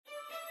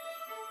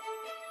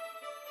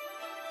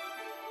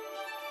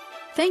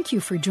Thank you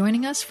for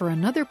joining us for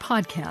another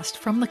podcast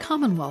from the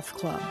Commonwealth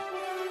Club.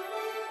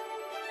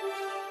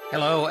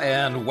 Hello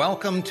and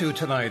welcome to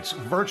tonight's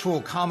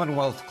virtual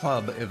Commonwealth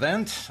Club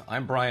event.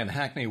 I'm Brian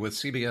Hackney with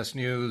CBS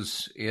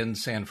News in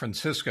San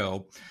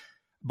Francisco.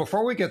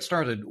 Before we get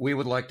started, we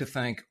would like to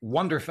thank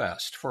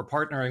Wonderfest for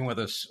partnering with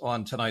us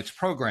on tonight's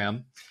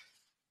program.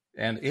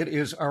 And it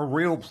is a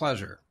real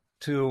pleasure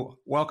to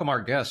welcome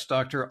our guest,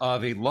 Dr.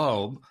 Avi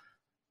Loeb,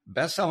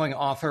 best-selling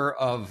author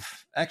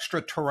of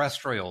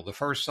Extraterrestrial, the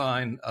First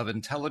Sign of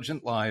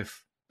Intelligent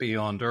Life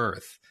Beyond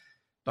Earth.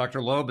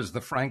 Dr. Loeb is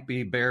the Frank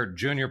B. Baird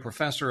Jr.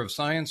 Professor of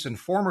Science and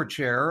former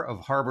chair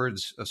of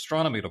Harvard's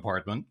Astronomy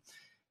Department.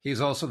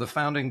 He's also the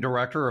founding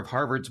director of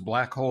Harvard's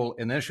Black Hole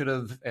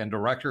Initiative and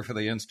director for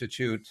the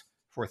Institute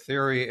for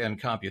Theory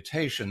and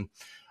Computation.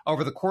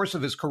 Over the course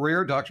of his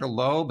career, Dr.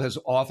 Loeb has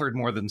authored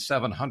more than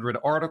 700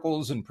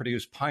 articles and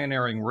produced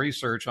pioneering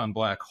research on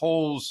black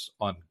holes,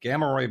 on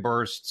gamma ray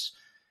bursts,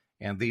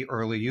 and the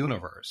early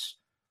universe.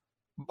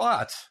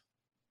 But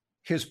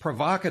his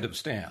provocative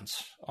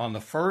stance on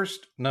the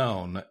first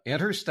known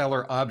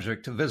interstellar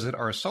object to visit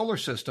our solar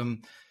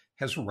system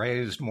has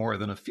raised more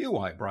than a few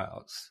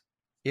eyebrows.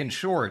 In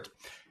short,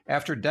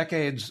 after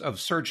decades of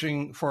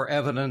searching for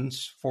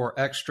evidence for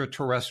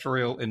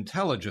extraterrestrial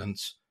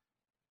intelligence,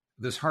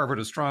 this Harvard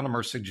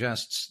astronomer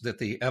suggests that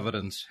the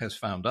evidence has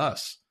found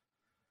us.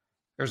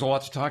 There's a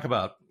lot to talk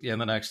about in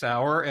the next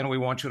hour, and we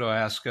want you to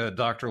ask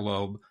Dr.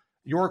 Loeb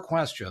your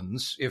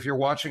questions. If you're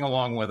watching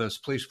along with us,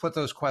 please put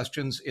those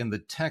questions in the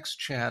text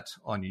chat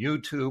on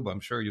YouTube. I'm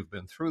sure you've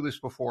been through this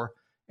before,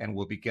 and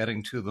we'll be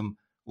getting to them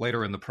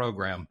later in the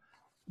program.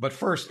 But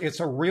first,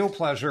 it's a real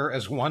pleasure,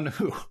 as one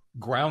who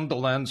ground the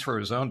lens for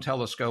his own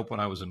telescope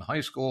when I was in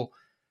high school,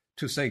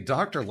 to say,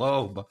 Dr.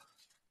 Loeb,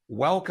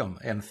 welcome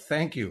and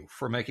thank you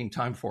for making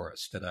time for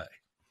us today.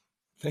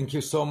 Thank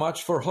you so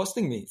much for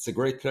hosting me. It's a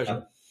great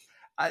pleasure.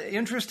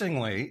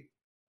 Interestingly,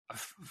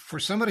 for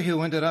somebody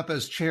who ended up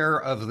as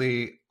chair of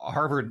the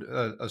Harvard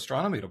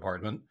Astronomy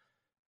Department,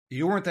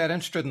 you weren't that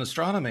interested in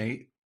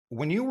astronomy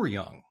when you were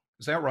young.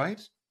 Is that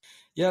right?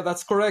 Yeah,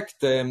 that's correct.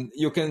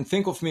 You can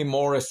think of me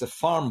more as a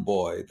farm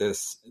boy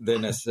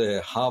than as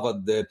a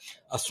Harvard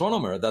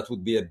astronomer. That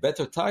would be a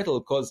better title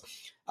because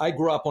I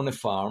grew up on a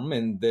farm,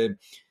 and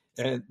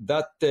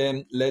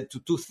that led to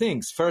two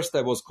things. First,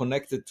 I was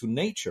connected to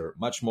nature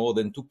much more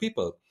than to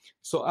people.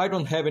 So I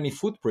don't have any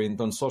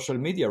footprint on social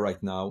media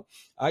right now.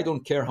 I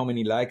don't care how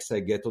many likes I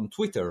get on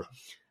Twitter.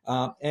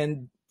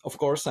 And of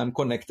course, I'm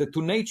connected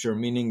to nature,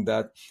 meaning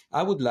that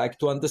I would like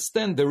to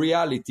understand the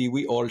reality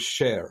we all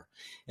share.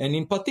 And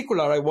in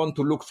particular, I want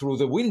to look through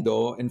the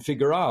window and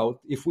figure out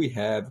if we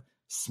have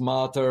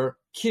smarter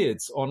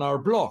kids on our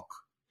block.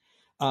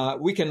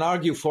 We can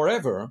argue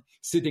forever,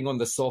 sitting on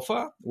the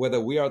sofa,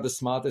 whether we are the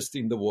smartest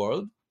in the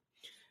world.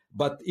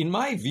 But in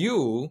my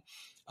view,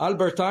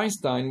 Albert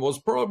Einstein was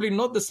probably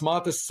not the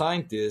smartest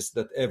scientist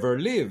that ever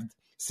lived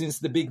since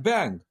the Big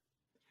Bang.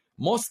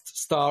 Most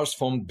stars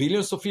formed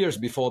billions of years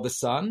before the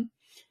sun,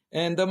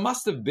 and there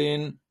must have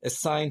been a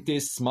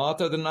scientist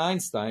smarter than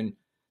Einstein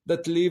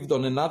that lived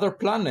on another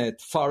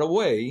planet far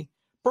away,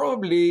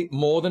 probably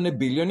more than 1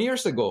 billion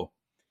years ago.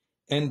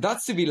 And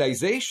that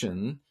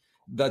civilization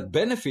that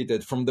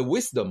benefited from the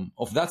wisdom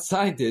of that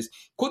scientist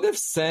could have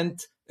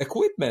sent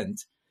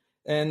equipment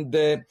and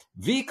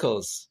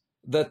vehicles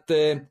that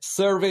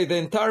survey the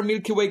entire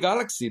Milky Way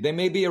galaxy. They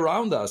may be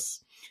around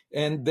us.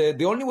 And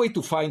the only way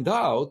to find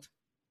out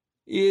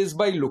is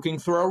by looking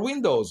through our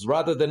windows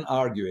rather than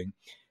arguing.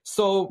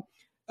 So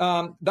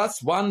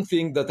that's one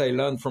thing that I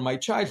learned from my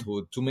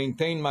childhood, to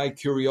maintain my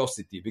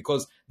curiosity,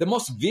 because the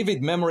most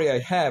vivid memory I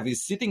have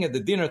is sitting at the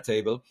dinner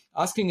table,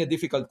 asking a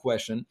difficult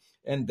question,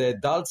 and the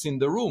adults in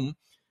the room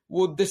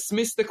would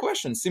dismiss the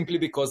question simply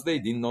because they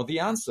didn't know the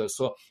answer.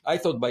 So I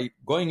thought by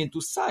going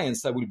into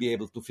science, I will be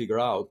able to figure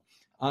out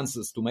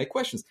answers to my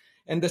questions.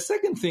 And the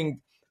second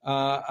thing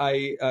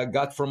I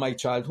got from my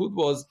childhood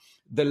was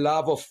the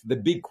love of the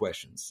big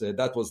questions.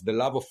 That was the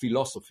love of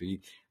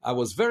philosophy. I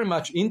was very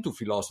much into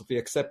philosophy,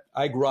 except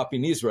I grew up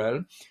in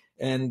Israel,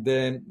 and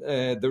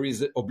there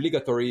is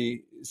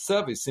obligatory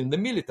service in the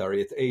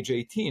military at age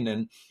 18.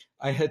 And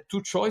I had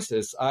two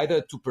choices,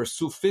 either to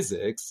pursue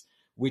physics,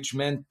 which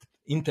meant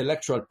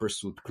intellectual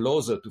pursuit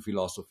closer to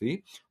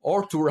philosophy,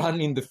 or to run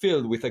in the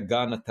field with a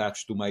gun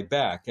attached to my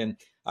back. And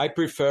I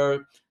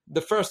prefer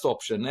the first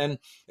option. And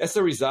as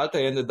a result,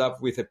 I ended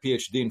up with a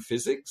PhD in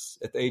physics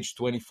at age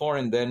 24.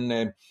 And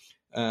then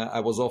I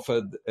was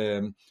offered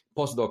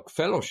postdoc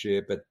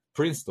fellowship at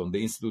Princeton,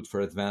 the Institute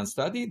for Advanced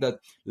Study, that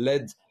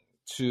led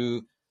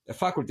to a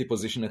faculty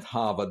position at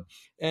Harvard.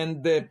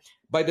 And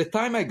by the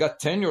time I got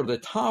tenured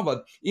at Harvard,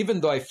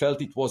 even though I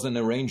felt it was an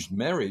arranged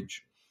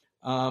marriage,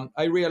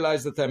 I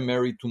realized that I'm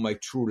married to my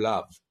true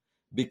love.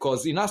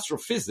 Because in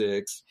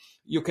astrophysics,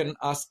 you can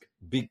ask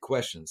big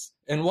questions.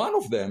 And one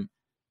of them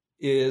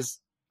is,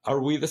 are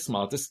we the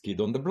smartest kid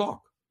on the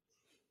block?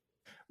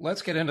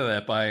 Let's get into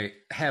that by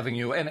having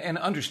you, and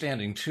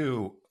understanding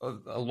too,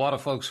 a lot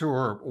of folks who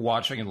are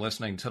watching and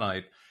listening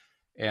tonight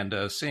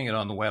and seeing it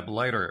on the web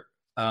later,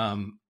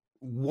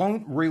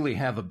 won't really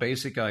have a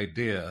basic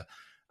idea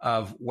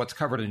of what's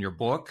covered in your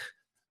book,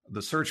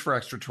 The Search for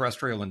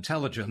Extraterrestrial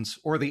Intelligence,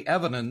 or the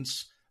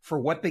evidence for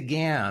what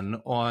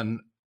began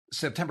on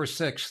September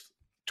 6th,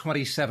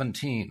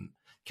 2017.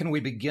 Can we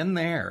begin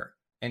there?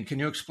 And can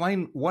you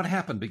explain what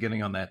happened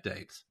beginning on that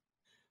date?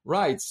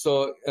 Right.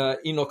 So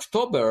in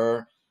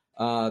October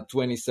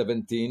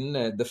 2017,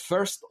 the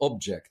first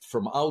object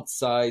from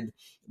outside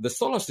the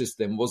solar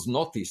system was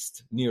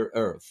noticed near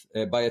Earth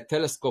by a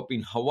telescope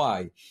in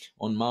Hawaii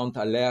on Mount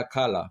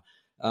Aleakala.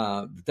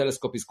 The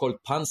telescope is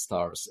called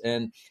Pan-STARRS.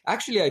 And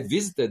actually, I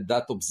visited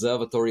that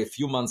observatory a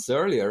few months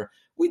earlier.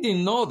 We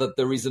didn't know that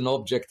there is an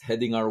object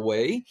heading our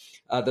way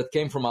that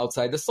came from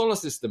outside the solar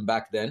system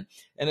back then.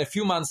 And a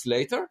few months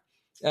later,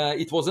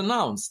 it was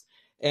announced.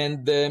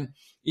 And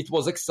it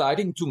was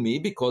exciting to me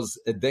because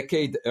a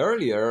decade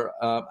earlier,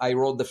 I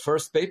wrote the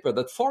first paper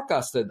that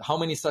forecasted how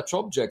many such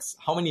objects,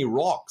 how many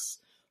rocks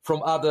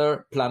from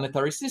other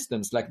planetary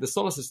systems like the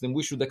solar system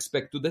we should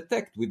expect to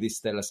detect with this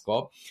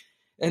telescope.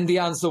 And the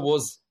answer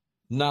was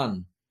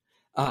none.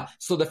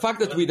 So the fact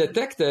that we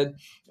detected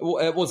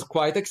was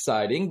quite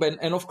exciting.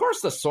 And of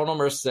course,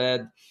 astronomers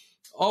said,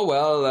 oh,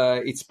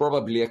 well, it's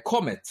probably a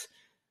comet,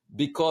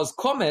 because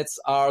comets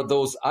are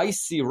those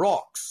icy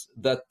rocks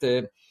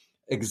that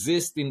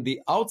exist in the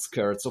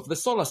outskirts of the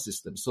solar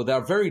system. So they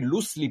are very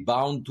loosely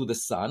bound to the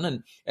sun.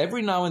 And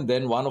every now and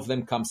then, one of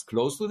them comes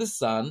close to the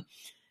sun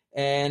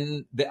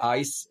and the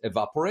ice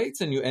evaporates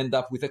and you end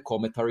up with a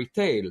cometary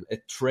tail, a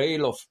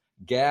trail of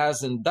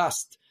gas and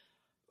dust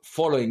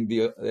following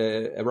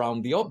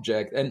around the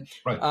object. And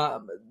right.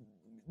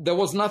 There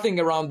was nothing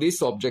around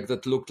this object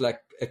that looked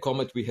like a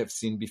comet we have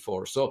seen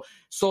before. So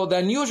the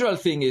unusual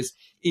thing is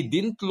it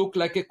didn't look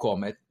like a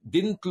comet,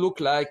 didn't look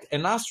like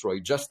an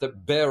asteroid, just a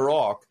bare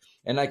rock.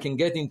 And I can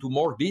get into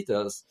more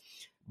details.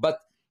 But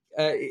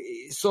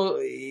so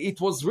it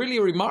was really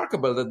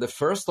remarkable that the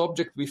first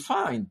object we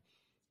find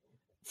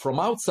from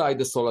outside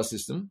the solar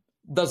system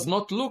does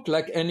not look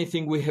like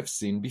anything we have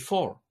seen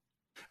before.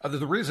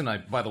 The reason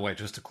by the way,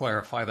 just to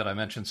clarify that I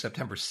mentioned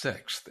September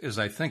 6th, is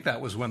I think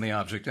that was when the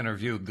object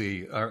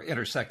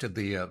intersected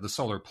the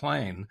solar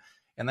plane.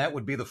 And that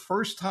would be the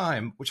first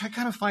time, which I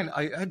kind of find,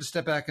 I had to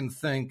step back and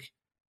think,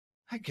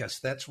 I guess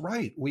that's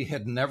right. We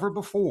had never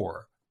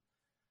before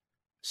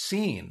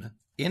seen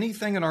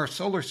anything in our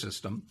solar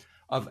system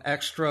of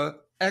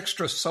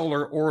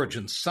extrasolar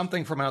origin,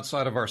 something from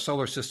outside of our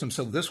solar system.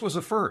 So this was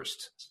a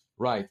first.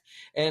 Right.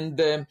 And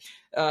the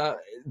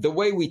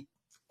way we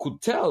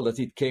could tell that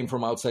it came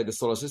from outside the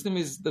solar system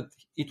is that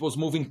it was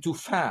moving too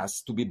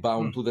fast to be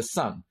bound to the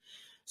sun.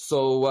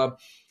 So,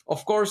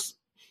 of course,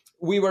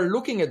 we were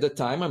looking at the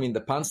time, the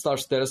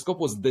Pan-STARRS telescope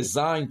was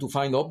designed to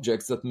find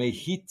objects that may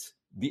hit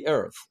the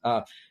Earth.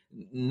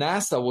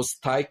 NASA was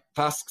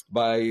tasked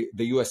by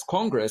the US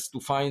Congress to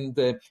find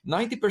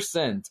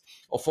 90%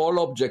 of all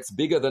objects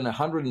bigger than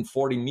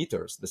 140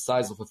 meters, the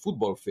size of a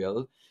football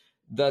field,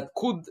 that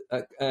could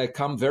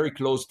come very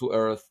close to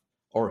Earth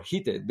or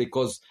hit it,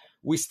 because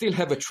we still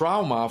have a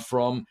trauma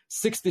from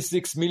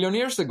 66 million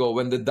years ago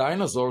when the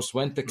dinosaurs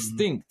went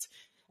extinct.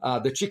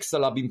 The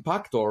Chicxulub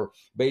impactor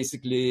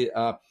basically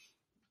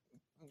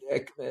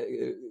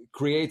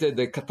created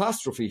a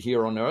catastrophe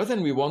here on Earth,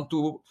 and we want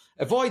to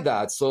avoid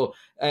that. So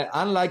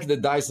unlike the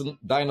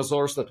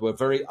dinosaurs that were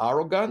very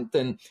arrogant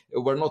and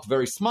were not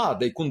very smart,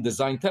 they couldn't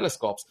design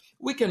telescopes,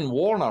 we can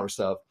warn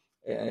ourselves.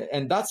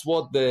 And that's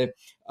what the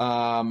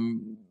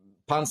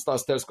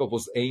Pan-STARRS telescope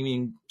was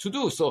aiming to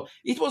do. So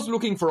it was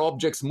looking for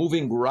objects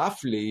moving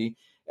roughly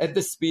at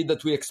the speed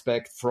that we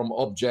expect from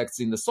objects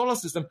in the solar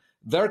system.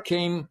 There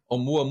came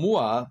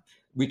Oumuamua,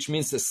 which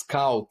means a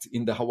scout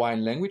in the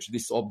Hawaiian language,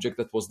 this object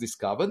that was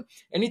discovered,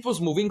 and it was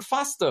moving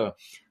faster,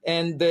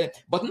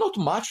 but not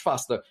much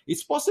faster.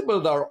 It's possible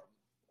there are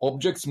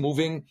objects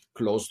moving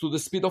close to the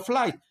speed of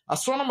light.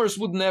 Astronomers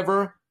would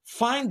never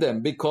find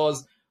them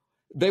because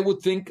they would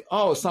think,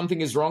 oh,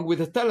 something is wrong with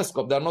the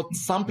telescope. They're not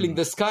sampling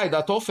the sky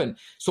that often.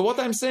 So what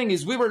I'm saying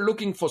is we were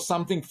looking for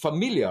something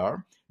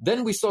familiar.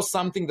 Then we saw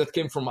something that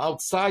came from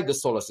outside the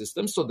solar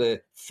system. So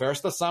the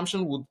first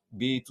assumption would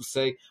be to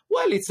say,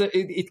 well,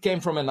 it came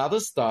from another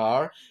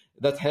star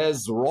that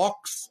has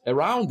rocks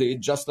around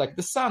it, just like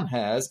the sun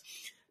has.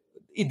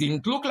 It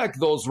didn't look like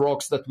those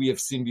rocks that we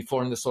have seen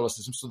before in the solar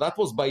system. So that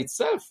was by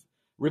itself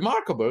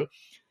remarkable.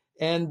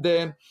 And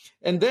then,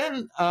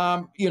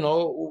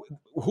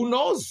 who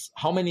knows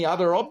how many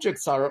other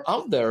objects are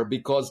out there,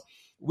 because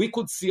we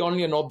could see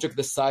only an object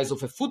the size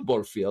of a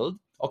football field.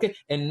 Okay.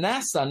 And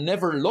NASA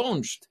never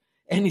launched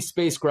any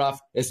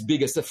spacecraft as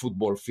big as a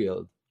football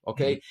field.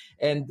 Okay.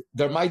 Mm-hmm. And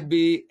there might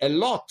be a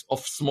lot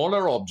of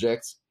smaller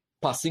objects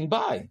passing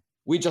by.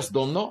 We just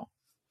don't know.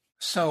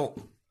 So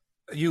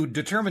you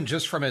determined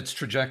just from its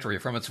trajectory,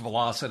 from its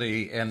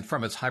velocity, and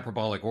from its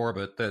hyperbolic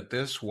orbit that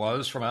this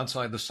was from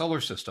outside the solar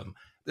system.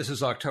 This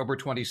is October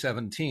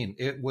 2017.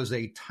 It was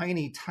a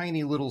tiny,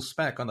 tiny little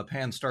speck on the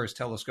Pan-STARRS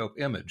telescope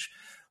image.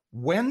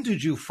 When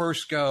did you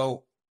first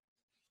go,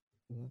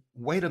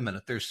 wait a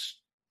minute, there's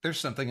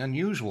something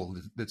unusual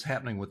that's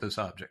happening with this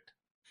object?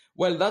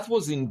 Well, that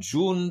was in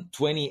June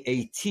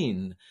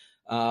 2018,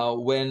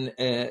 when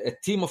a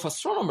team of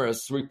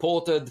astronomers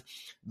reported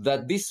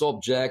that this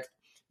object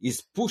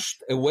is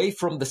pushed away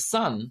from the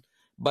sun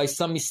by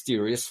some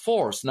mysterious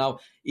force. Now,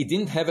 it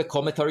didn't have a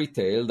cometary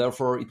tail,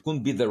 therefore it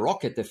couldn't be the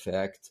rocket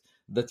effect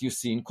that you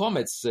see in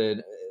comets.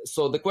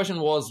 So the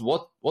question was,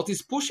 what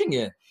is pushing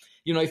it?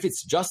 If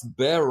it's just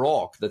bare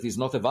rock that is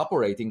not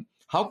evaporating,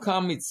 how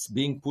come it's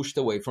being pushed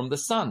away from the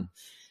sun?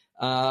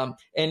 And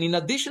in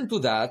addition to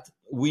that,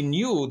 we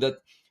knew that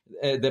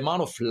the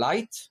amount of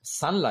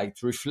sunlight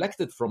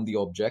reflected from the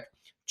object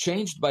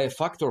changed by a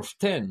factor of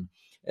 10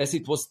 as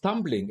it was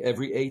tumbling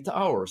every 8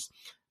 hours.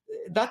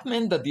 That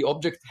meant that the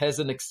object has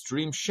an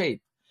extreme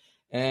shape.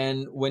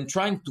 And when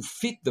trying to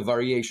fit the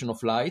variation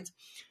of light,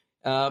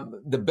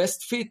 the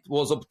best fit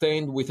was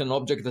obtained with an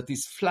object that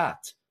is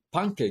flat,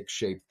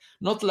 pancake-shaped,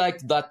 not like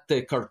that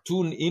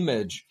cartoon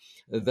image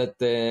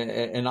that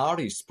an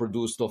artist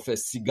produced of a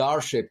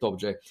cigar-shaped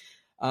object.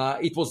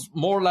 It was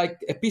more like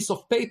a piece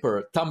of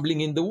paper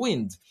tumbling in the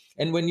wind.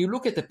 And when you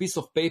look at a piece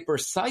of paper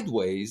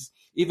sideways,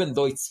 even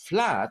though it's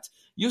flat,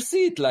 you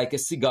see it like a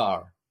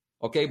cigar,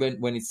 okay,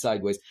 when it's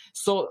sideways.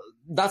 So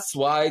that's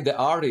why the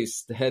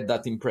artist had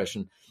that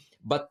impression.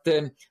 But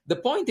the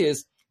point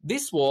is,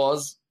 this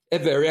was a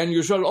very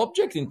unusual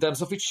object in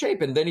terms of its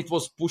shape, and then it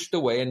was pushed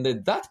away. And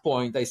at that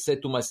point, I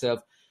said to myself,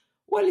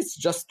 well, it's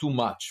just too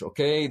much,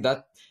 okay?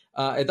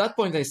 At that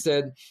point, I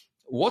said,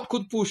 what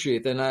could push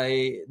it? And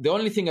the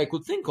only thing I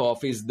could think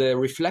of is the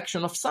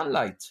reflection of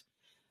sunlight.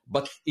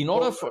 But in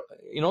order for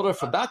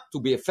that to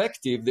be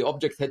effective, the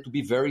object had to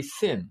be very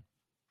thin.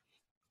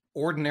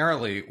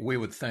 Ordinarily, we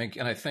would think,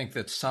 and I think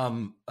that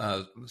some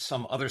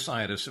other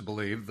scientists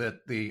believe,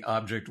 that the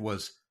object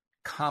was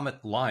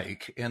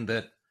comet-like, and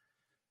that,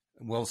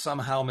 well,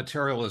 somehow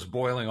material is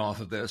boiling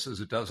off of this as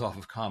it does off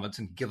of comets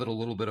and give it a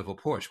little bit of a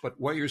push. But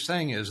what you're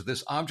saying is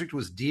this object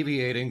was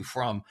deviating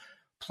from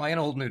plain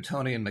old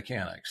Newtonian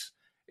mechanics.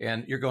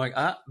 And you're going,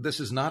 this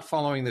is not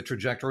following the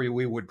trajectory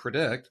we would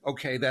predict.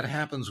 Okay, that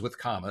happens with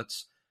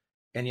comets.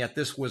 And yet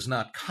this was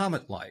not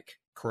comet-like,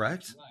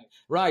 correct?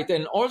 Right.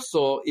 And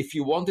also, if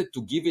you wanted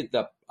to give it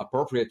the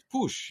appropriate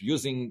push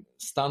using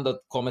standard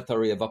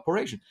cometary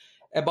evaporation,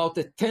 about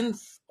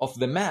 1/10 of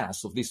the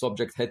mass of this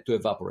object had to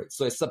evaporate.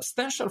 So a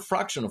substantial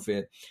fraction of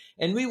it.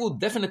 And we would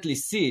definitely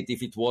see it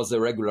if it was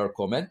a regular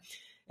comet.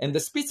 And the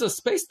Spitzer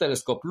Space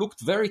Telescope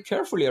looked very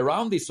carefully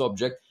around this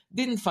object,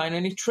 didn't find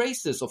any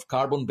traces of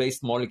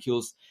carbon-based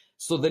molecules.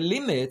 So the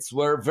limits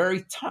were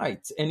very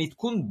tight, and it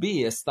couldn't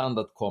be a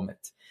standard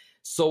comet.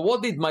 So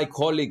what did my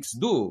colleagues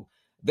do?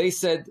 They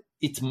said,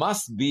 it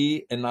must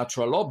be a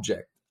natural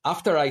object.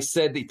 After I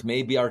said it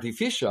may be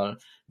artificial,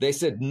 they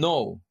said,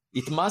 no,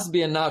 it must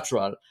be a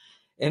natural.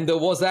 And there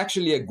was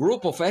actually a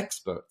group of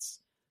experts,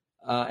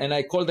 and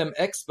I call them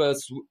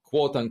experts,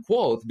 quote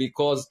unquote,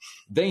 because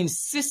they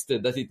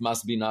insisted that it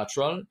must be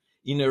natural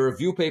in a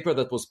review paper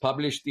that was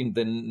published in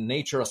the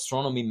Nature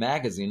Astronomy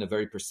magazine, a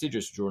very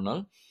prestigious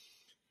journal.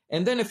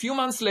 And then a few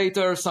months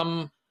later,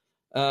 some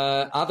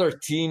other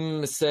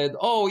team said,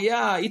 oh,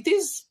 yeah, it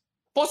is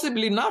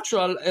possibly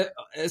natural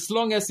as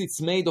long as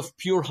it's made of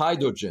pure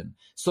hydrogen.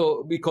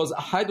 So because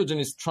hydrogen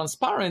is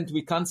transparent,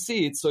 we can't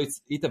see it, so it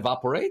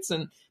evaporates,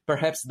 and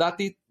perhaps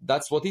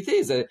that's what it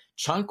is, a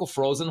chunk of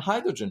frozen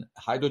hydrogen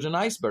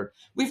iceberg.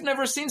 We've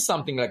never seen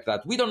something like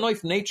that. We don't know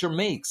if nature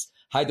makes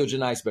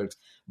hydrogen icebergs.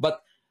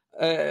 But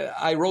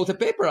I wrote a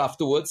paper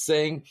afterwards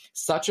saying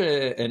such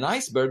an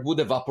iceberg would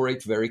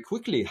evaporate very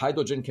quickly.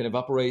 Hydrogen can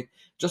evaporate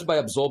just by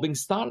absorbing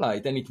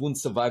starlight, and it wouldn't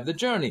survive the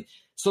journey.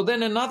 So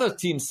then another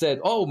team said,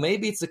 oh,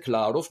 maybe it's a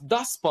cloud of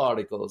dust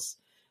particles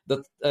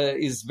that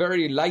is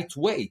very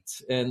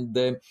lightweight and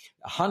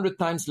 100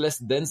 times less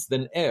dense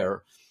than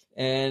air.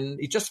 And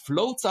it just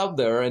floats out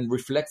there and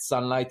reflects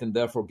sunlight and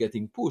therefore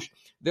getting pushed.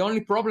 The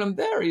only problem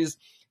there is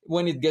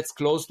when it gets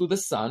close to the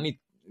sun,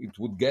 it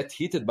would get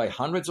heated by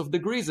hundreds of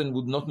degrees and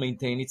would not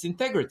maintain its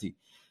integrity.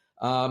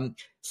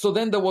 So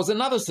then there was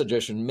another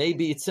suggestion.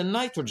 Maybe it's a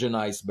nitrogen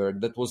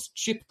iceberg that was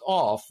chipped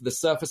off the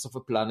surface of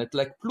a planet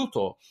like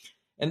Pluto.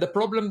 And the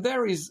problem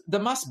there is the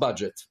mass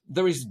budget.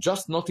 There is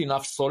just not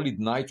enough solid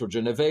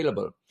nitrogen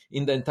available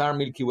in the entire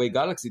Milky Way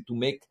galaxy to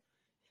make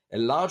a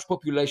large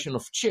population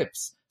of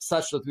chips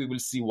such that we will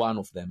see one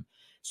of them.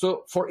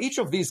 So for each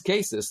of these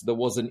cases, there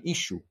was an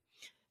issue.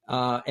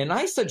 And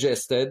I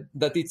suggested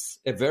that it's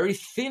a very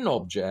thin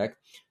object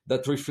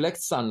that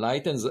reflects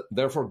sunlight and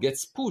therefore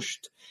gets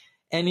pushed.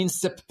 And in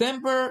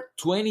September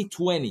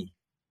 2020,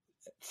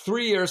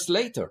 3 years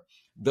later,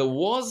 there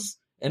was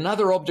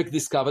another object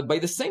discovered by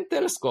the same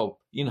telescope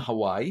in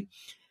Hawaii,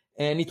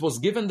 and it was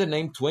given the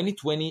name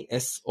 2020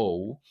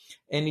 SO,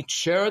 and it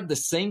shared the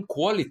same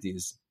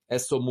qualities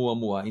as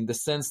Oumuamua in the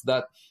sense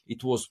that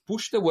it was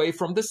pushed away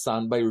from the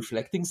sun by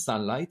reflecting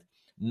sunlight,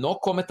 no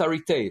cometary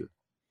tail.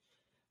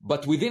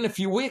 But within a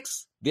few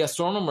weeks, the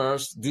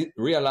astronomers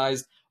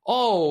realized,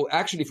 oh,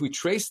 actually, if we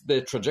trace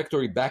the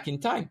trajectory back in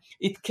time,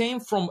 it came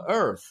from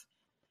Earth.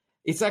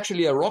 It's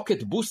actually a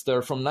rocket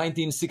booster from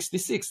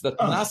 1966 that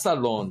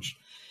NASA launched.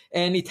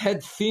 and it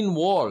had thin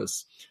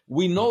walls.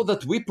 We know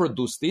that we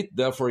produced it,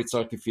 therefore it's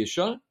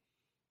artificial.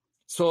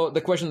 So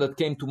the question that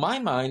came to my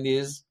mind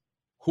is,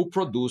 who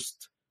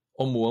produced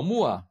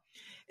Oumuamua?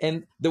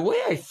 And the way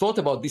I thought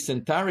about this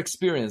entire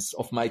experience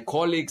of my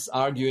colleagues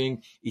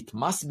arguing it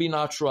must be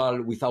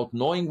natural without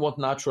knowing what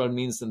natural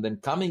means, and then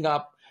coming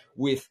up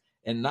with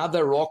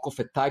another rock of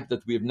a type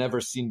that we've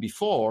never seen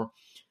before,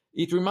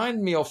 it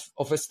reminded me of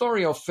a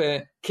story of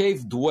a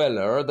cave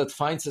dweller that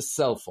finds a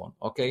cell phone,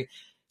 okay?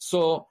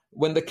 So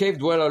when the cave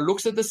dweller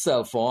looks at the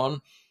cell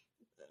phone,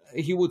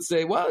 he would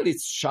say, well,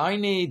 it's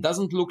shiny, it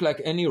doesn't look like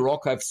any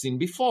rock I've seen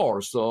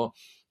before. So,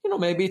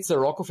 maybe it's a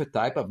rock of a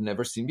type I've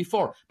never seen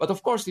before. But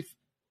of course, if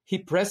he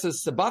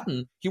presses a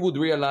button, he would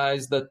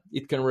realize that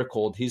it can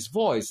record his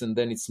voice, and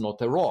then it's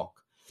not a rock.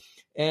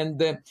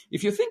 And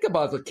if you think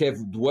about a cave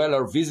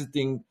dweller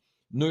visiting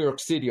New York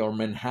City or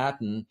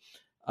Manhattan,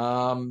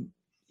 after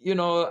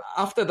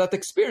that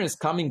experience,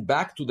 coming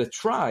back to the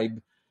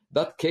tribe,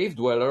 that cave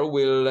dweller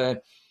will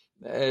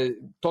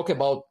talk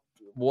about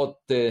what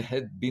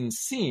had been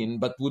seen,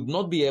 but would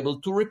not be able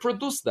to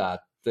reproduce that.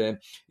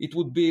 It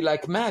would be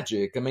like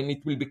magic. I mean,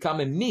 it will become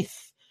a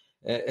myth,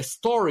 a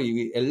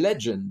story, a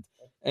legend.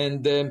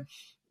 And,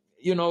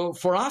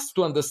 for us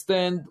to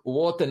understand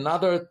what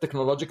another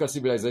technological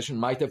civilization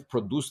might have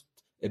produced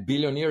 1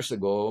 billion years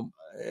ago,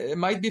 it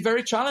might be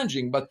very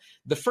challenging. But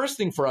the first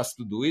thing for us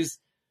to do is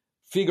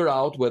figure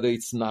out whether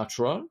it's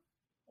natural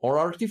or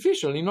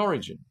artificial in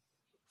origin.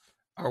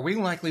 Are we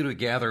likely to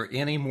gather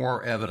any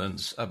more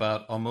evidence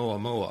about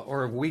Oumuamua,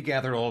 or have we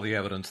gathered all the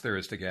evidence there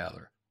is to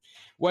gather?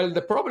 Well,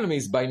 the problem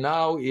is by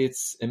now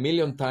it's 1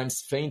 million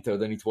times fainter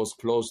than it was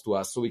close to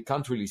us, so we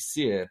can't really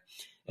see it.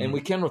 And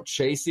we cannot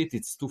chase it.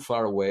 It's too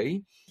far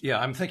away. Yeah,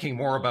 I'm thinking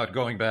more about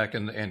going back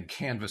and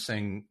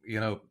canvassing,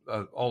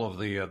 all of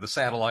the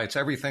satellites,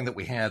 everything that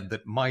we had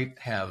that might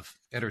have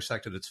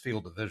intersected its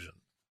field of vision.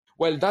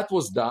 Well, that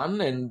was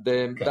done, and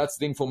that's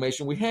the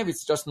information we have.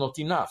 It's just not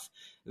enough.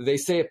 They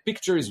say a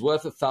picture is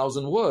worth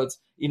 1,000 words.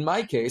 In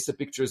my case, a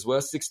picture is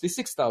worth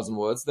 66,000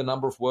 words, the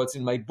number of words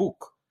in my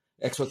book,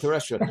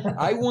 Extraterrestrial.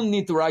 I wouldn't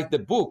need to write the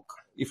book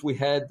if we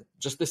had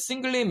just a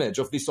single image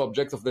of this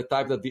object of the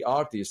type that the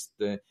artist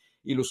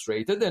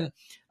illustrated. And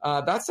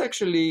that's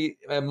actually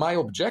my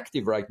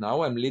objective right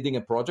now. I'm leading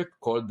a project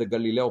called the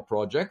Galileo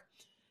Project.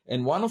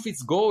 And one of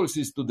its goals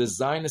is to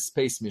design a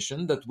space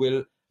mission that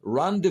will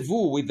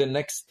rendezvous with the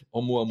next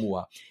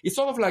Oumuamua. It's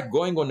sort of like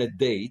going on a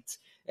date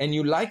and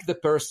you like the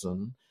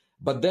person,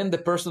 but then the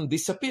person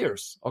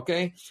disappears,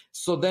 okay?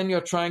 So then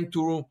you're trying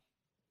to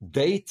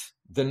date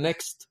the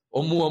next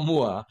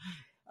Oumuamua.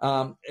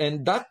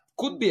 And that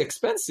could be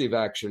expensive,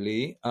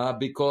 actually,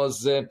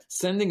 because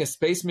sending a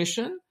space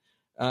mission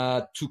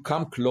to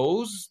come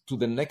close to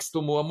the next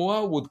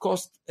Oumuamua would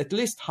cost at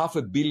least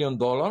 $500 million.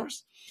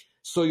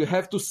 So you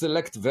have to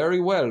select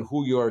very well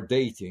who you are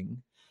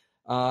dating.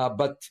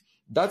 But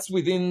that's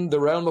within the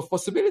realm of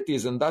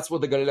possibilities, and that's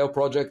what the Galileo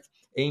Project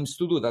aims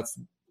to do. That's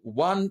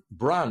one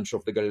branch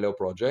of the Galileo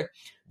Project.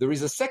 There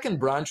is a second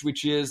branch,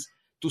 which is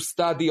to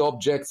study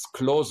objects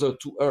closer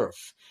to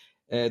Earth,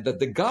 that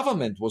the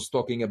government was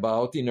talking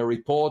about in a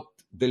report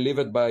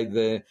delivered by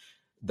the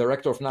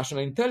Director of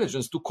National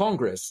Intelligence to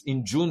Congress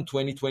in June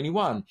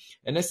 2021.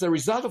 And as a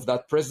result of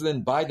that,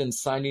 President Biden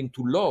signed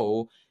into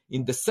law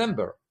in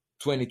December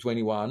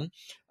 2021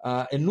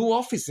 a new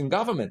office in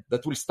government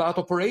that will start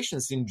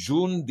operations in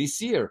June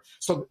this year.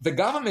 So the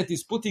government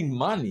is putting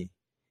money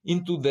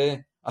into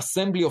the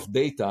assembly of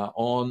data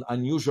on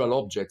unusual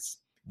objects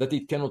that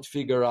it cannot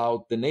figure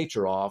out the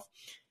nature of.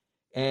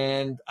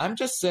 And I'm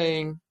just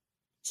saying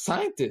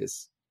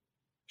scientists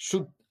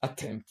should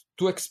attempt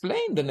to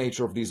explain the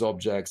nature of these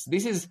objects.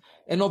 This is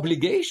an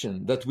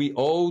obligation that we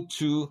owe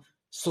to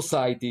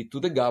society, to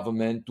the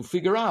government, to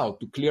figure out,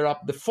 to clear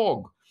up the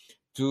fog,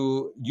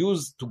 to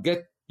use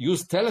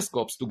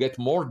telescopes to get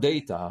more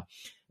data.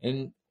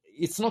 And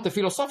it's not a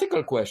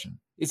philosophical question.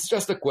 It's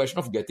just a question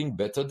of getting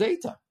better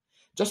data.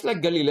 Just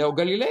like Galileo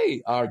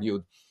Galilei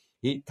argued.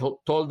 He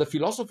told the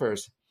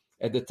philosophers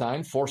at the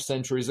time, 4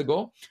 centuries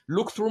ago,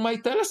 look through my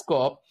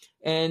telescope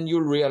and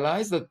you'll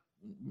realize that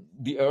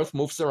the Earth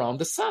moves around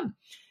the sun.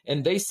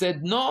 And they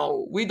said,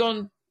 no, we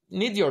don't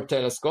need your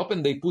telescope,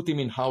 and they put him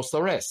in house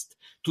arrest.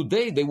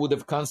 Today, they would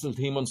have canceled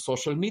him on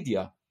social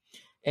media.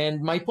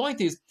 And my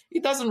point is,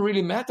 it doesn't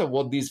really matter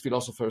what these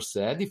philosophers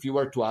said. If you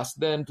were to ask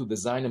them to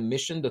design a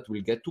mission that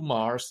will get to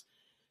Mars,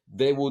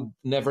 they would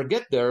never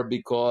get there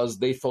because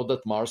they thought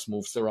that Mars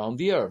moves around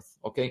the Earth,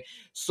 okay?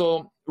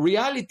 So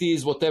reality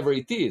is whatever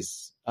it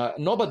is.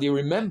 Nobody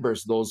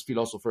remembers those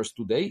philosophers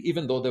today,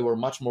 even though they were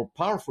much more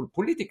powerful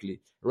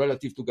politically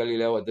relative to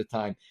Galileo at the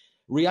time.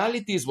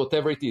 Reality is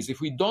whatever it is. If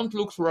we don't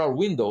look through our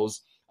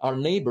windows, our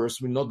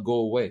neighbors will not go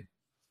away.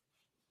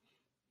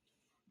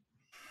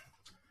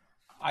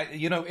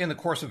 In the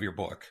course of your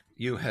book,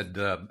 you had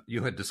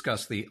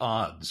discussed the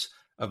odds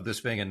of this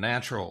being a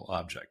natural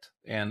object.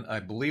 And I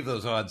believe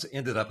those odds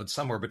ended up at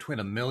somewhere between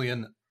 1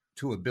 million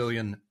to 1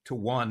 billion to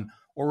 1,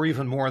 or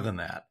even more than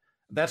that.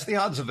 That's the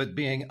odds of it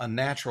being a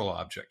natural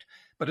object.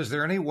 But is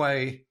there any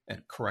way,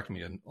 and correct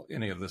me in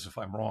any of this if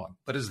I'm wrong,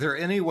 but is there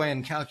any way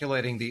in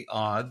calculating the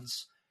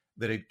odds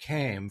that it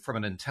came from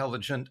an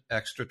intelligent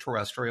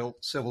extraterrestrial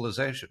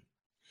civilization?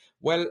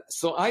 Well,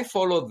 so I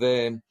follow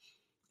the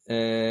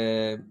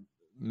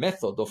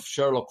method of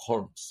Sherlock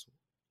Holmes,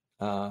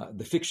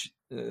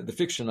 the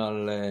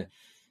fictional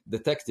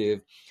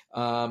detective,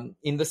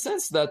 in the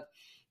sense that,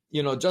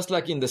 just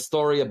like in the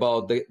story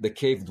about the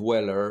cave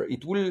dweller,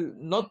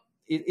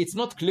 it's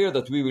not clear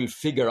that we will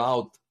figure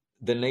out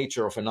the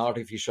nature of an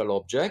artificial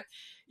object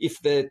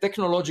if the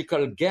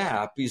technological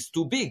gap is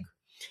too big.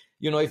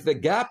 If the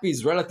gap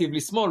is relatively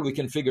small, we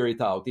can figure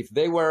it out. If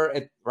they were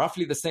at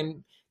roughly the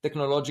same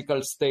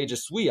technological stage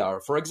as we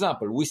are, for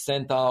example, we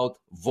sent out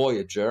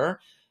Voyager,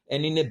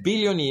 and in 1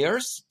 billion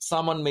years,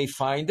 someone may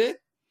find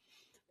it.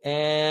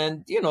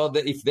 And,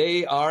 if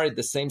they are at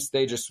the same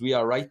stage as we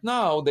are right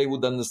now, they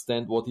would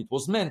understand what it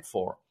was meant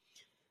for.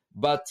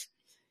 But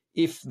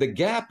if the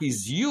gap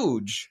is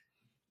huge,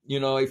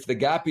 if the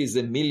gap is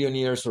 1 million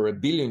years or 1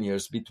 billion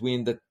years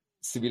between the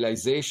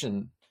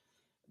civilization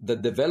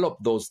that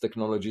developed those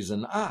technologies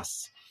and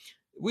us,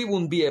 we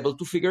wouldn't be able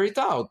to figure it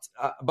out.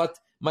 But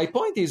my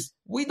point is,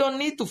 we don't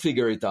need to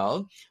figure it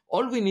out.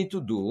 All we need to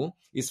do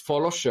is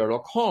follow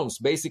Sherlock Holmes,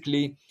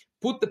 basically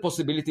put the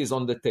possibilities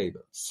on the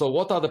table. So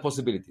what are the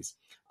possibilities?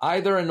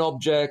 Either an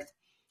object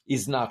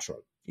is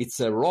natural. It's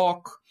a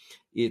rock.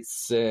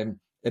 It's a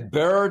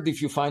bird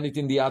if you find it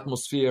in the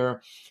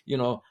atmosphere,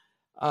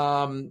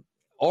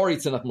 or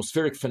it's an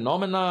atmospheric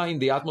phenomena in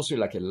the atmosphere,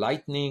 like a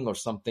lightning or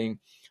something.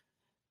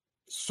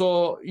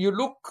 So you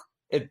look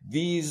at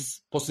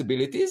these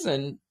possibilities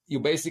and you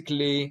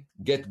basically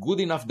get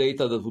good enough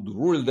data that would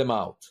rule them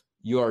out.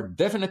 You are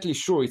definitely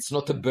sure it's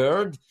not a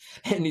bird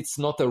and it's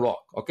not a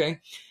rock,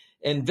 okay?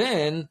 And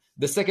then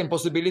the second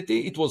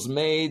possibility, it was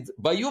made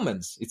by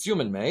humans. It's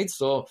human-made.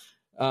 So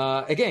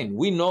again,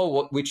 we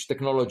know which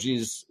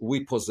technologies we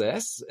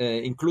possess,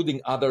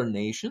 including other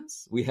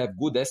nations. We have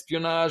good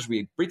espionage.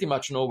 We pretty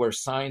much know where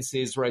science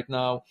is right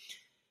now.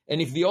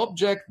 And if the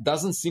object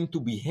doesn't seem to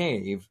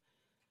behave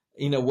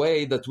in a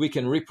way that we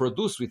can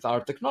reproduce with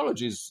our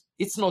technologies,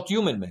 it's not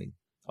human-made,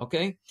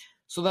 okay?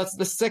 So that's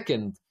the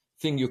second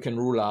thing you can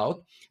rule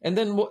out. And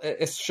then,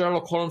 as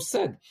Sherlock Holmes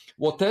said,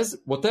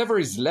 whatever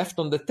is left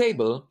on the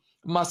table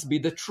must be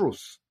the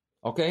truth,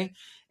 okay?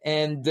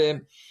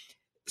 And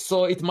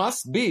so it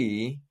must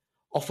be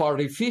of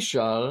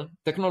artificial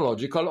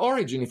technological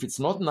origin if it's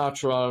not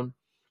natural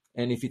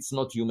and if it's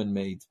not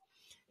human-made.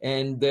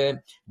 And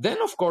then,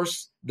 of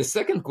course, the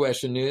second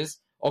question is,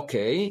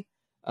 okay,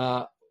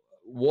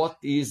 what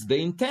is the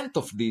intent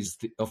of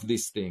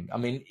this thing? I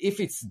mean, if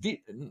it's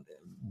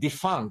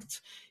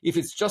defunct, if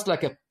it's just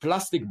like a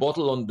plastic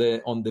bottle on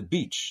the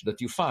beach that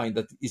you find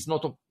that is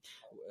not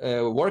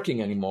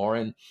working anymore,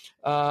 and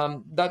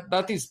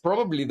that is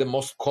probably the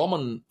most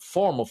common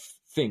form of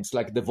things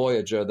like the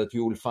Voyager that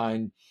you will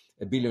find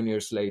 1 billion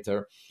years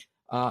later.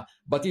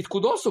 But it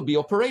could also be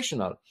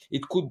operational.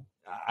 It could.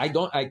 I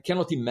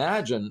cannot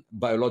imagine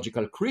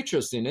biological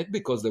creatures in it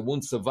because they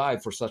won't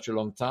survive for such a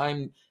long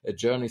time, a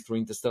journey through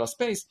interstellar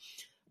space.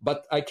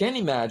 But I can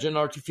imagine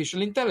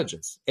artificial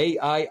intelligence,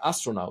 AI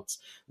astronauts.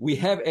 We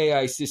have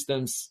AI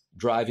systems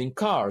driving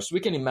cars. We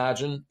can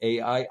imagine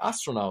AI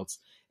astronauts.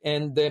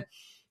 And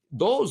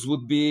those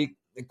would be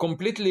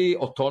completely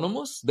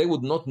autonomous. They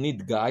would not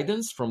need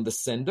guidance from the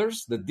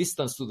senders. The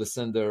distance to the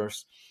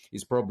senders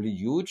is probably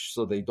huge,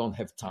 so they don't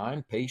have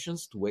time,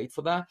 patience to wait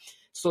for that.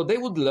 So they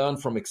would learn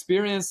from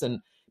experience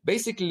and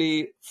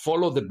basically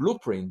follow the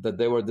blueprint that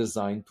they were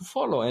designed to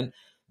follow. And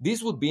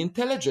these would be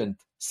intelligent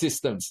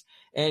systems.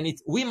 And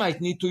we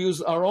might need to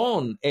use our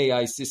own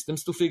AI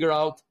systems to figure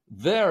out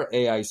their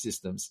AI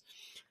systems.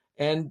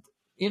 And,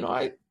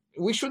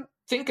 we should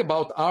think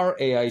about our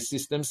AI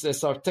systems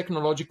as our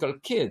technological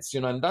kids,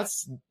 and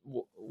that's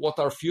what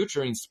our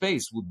future in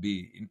space would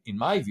be, in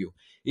my view.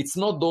 It's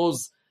not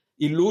those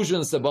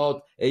illusions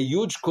about a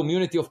huge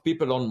community of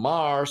people on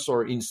Mars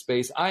or in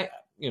space. I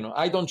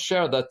don't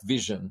share that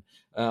vision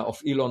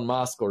of Elon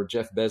Musk or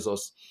Jeff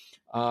Bezos.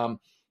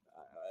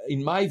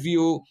 In my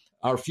view,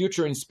 our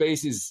future in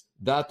space is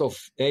that of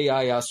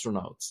AI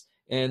astronauts.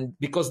 And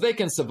because they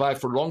can survive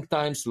for long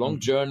times, long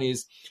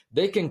journeys,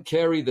 they can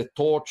carry the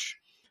torch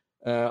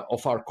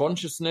of our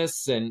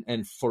consciousness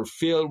and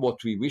fulfill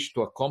what we wish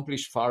to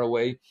accomplish far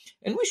away.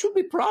 And we should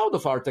be proud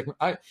of our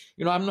technology.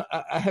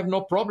 I have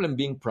no problem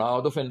being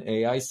proud of an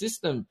AI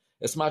system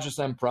as much as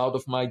I'm proud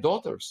of my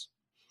daughters.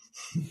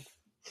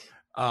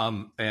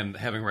 And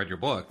having read your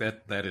book,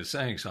 that is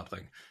saying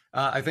something.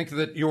 I think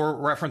that your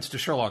reference to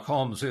Sherlock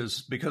Holmes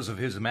is because of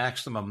his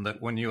maximum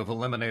that when you have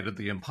eliminated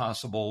the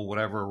impossible,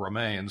 whatever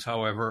remains,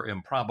 however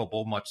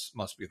improbable,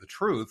 must be the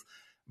truth.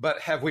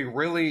 But have we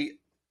really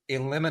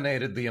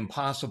eliminated the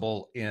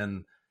impossible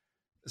in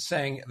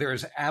saying there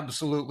is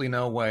absolutely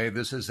no way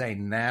this is a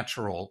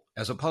natural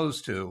as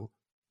opposed to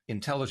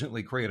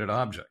intelligently created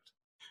object?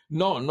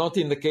 No, not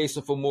in the case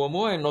of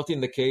Oumuamua and not in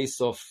the case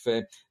of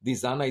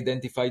these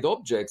unidentified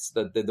objects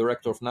that the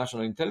Director of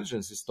National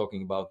Intelligence is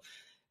talking about.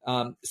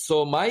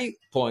 So my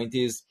point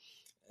is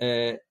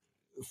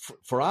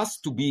for us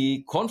to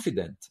be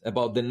confident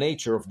about the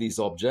nature of these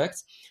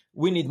objects,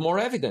 we need more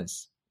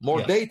evidence,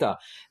 more data.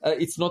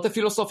 It's not a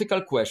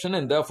philosophical question,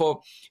 and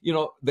therefore,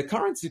 the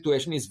current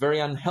situation is very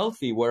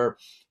unhealthy, where,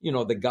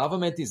 the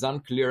government is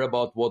unclear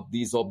about what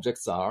these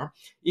objects are.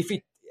 If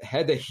it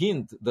had a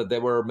hint that they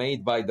were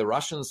made by the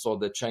Russians or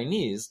the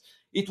Chinese,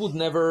 it would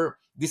never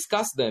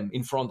discuss them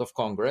in front of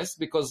Congress,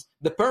 because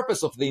the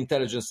purpose of the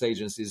intelligence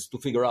agencies is to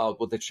figure out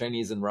what the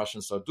Chinese and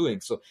Russians are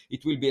doing. So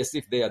it will be as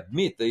if they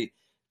admit they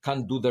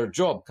can't do their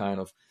job,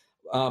 kind of.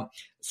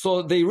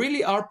 So they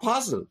really are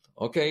puzzled,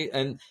 okay?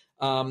 And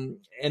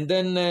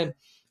then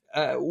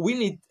we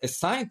need, as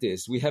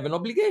scientists, we have an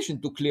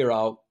obligation to clear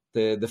out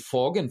the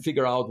fog and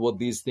figure out what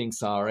these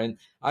things are. And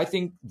I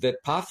think the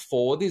path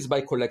forward is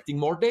by collecting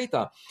more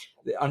data.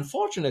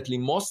 Unfortunately,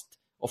 most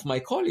of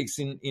my colleagues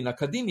in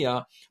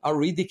academia are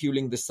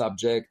ridiculing the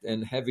subject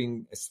and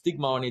having a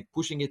stigma on it,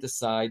 pushing it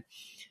aside.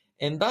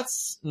 And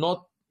that's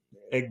not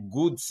a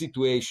good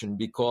situation,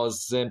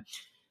 because,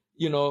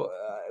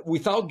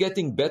 without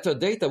getting better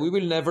data, we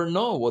will never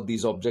know what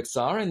these objects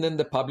are, and then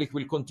the public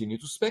will continue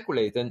to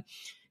speculate. And,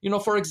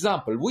 for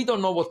example, we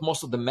don't know what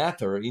most of the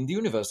matter in the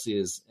universe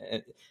is,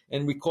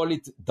 and we call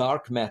it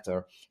dark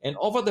matter. And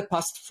over the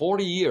past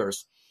 40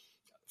 years,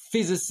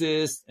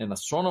 physicists and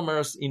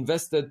astronomers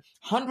invested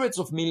hundreds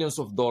of millions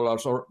of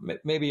dollars, or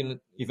maybe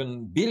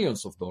even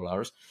billions of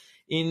dollars,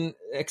 in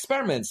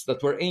experiments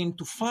that were aimed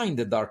to find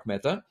the dark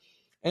matter,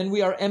 and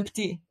we are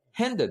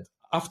empty-handed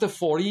after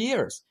 40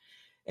 years.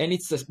 And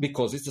it's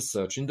because it's a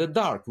search in the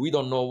dark. We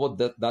don't know what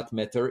that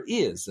matter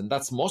is, and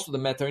that's most of the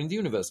matter in the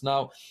universe.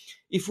 Now,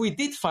 if we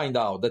did find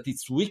out that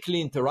it's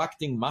weakly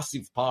interacting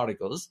massive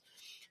particles,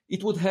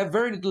 it would have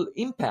very little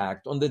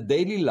impact on the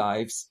daily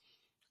lives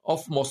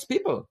of most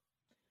people.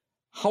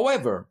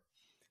 However,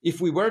 if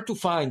we were to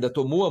find that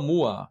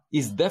Oumuamua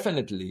is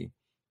definitely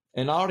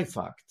an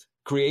artifact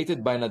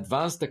created by an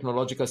advanced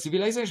technological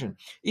civilization,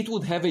 it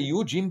would have a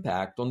huge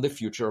impact on the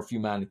future of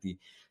humanity.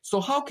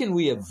 So how can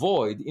we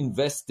avoid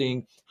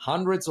investing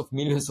hundreds of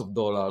millions of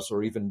dollars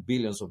or even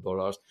billions of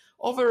dollars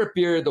over a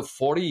period of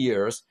 40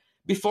 years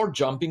before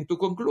jumping to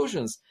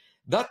conclusions?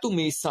 That to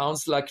me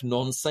sounds like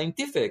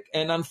non-scientific.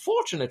 And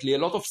unfortunately, a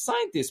lot of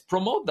scientists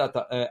promote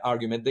that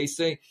argument. They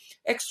say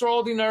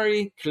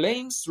extraordinary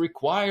claims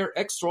require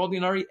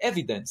extraordinary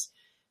evidence.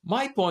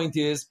 My point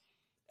is,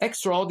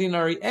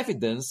 extraordinary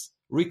evidence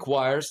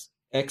requires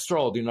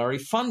extraordinary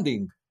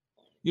funding.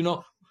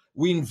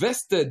 We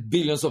invested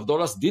billions of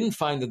dollars, didn't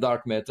find the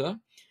dark matter.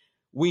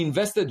 We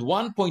invested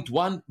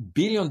 $1.1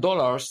 billion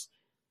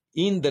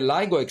in the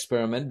LIGO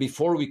experiment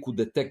before we could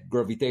detect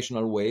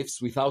gravitational waves.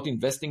 Without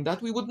investing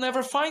that, we would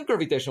never find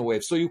gravitational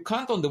waves. So you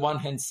can't, on the one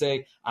hand,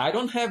 say, I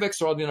don't have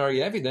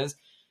extraordinary evidence,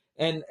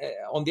 and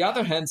on the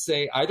other hand,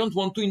 say, I don't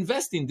want to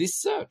invest in this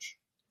search.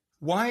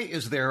 Why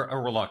is there a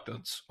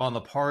reluctance on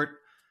the part?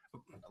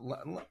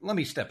 Let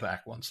me step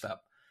back one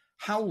step.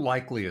 How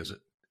likely is it,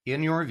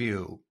 in your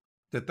view,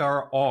 that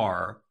there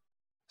are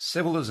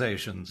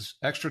civilizations,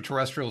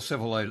 extraterrestrial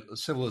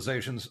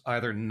civilizations,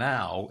 either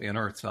now in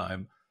Earth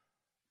time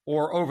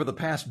or over the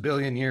past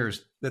billion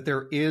years, that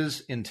there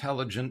is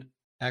intelligent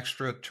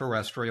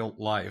extraterrestrial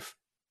life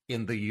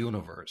in the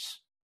universe?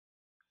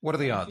 What are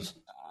the odds?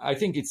 I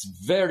think it's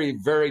very,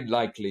 very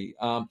likely.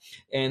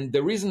 And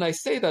the reason I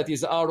say that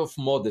is out of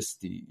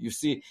modesty. You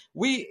see,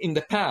 we in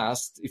the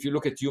past, if you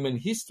look at human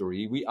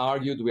history, we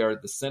argued we are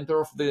at the center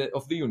of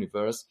the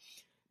universe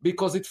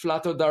because it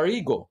flattered our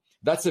ego.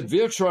 That's a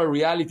virtual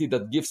reality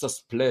that gives us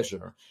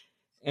pleasure.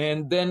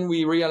 And then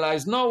we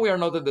realized, no, we are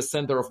not at the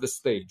center of the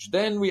stage.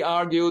 Then we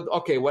argued,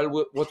 okay, well,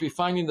 what we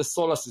find in the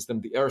solar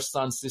system, the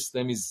Earth-Sun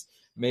system, is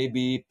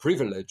maybe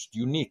privileged,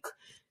 unique.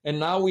 And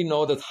now we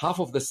know that half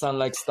of the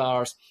sun-like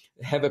stars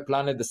have a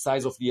planet the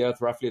size of the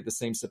Earth, roughly at the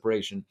same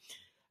separation.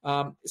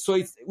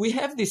 So we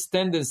have this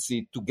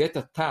tendency to get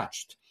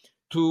attached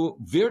to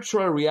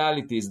virtual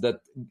realities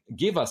that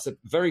give us a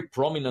very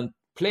prominent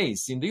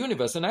place in the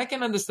universe. And I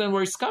can understand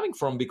where it's coming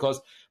from,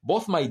 because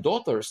both my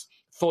daughters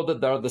thought that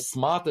they're the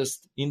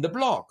smartest in the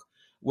block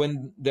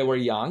when they were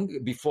young,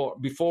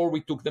 before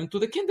we took them to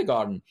the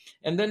kindergarten.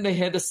 And then they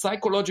had a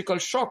psychological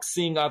shock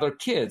seeing other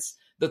kids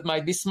that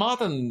might be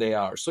smarter than they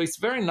are. So it's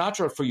very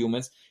natural for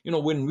humans.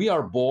 When we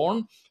are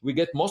born, we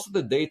get most of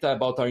the data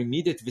about our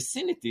immediate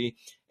vicinity.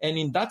 And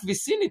in that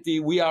vicinity,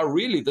 we are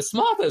really the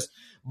smartest.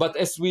 But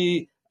as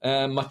we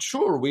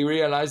mature, we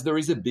realize there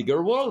is a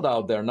bigger world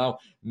out there. Now,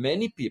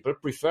 many people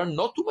prefer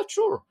not to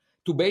mature,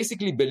 to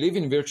basically believe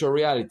in virtual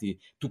reality,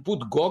 to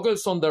put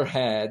goggles on their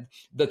head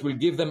that will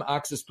give them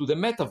access to the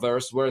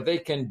metaverse, where they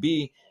can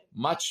be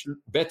much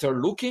better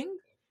looking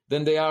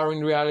than they are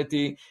in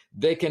reality.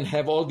 They can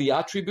have all the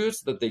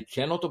attributes that they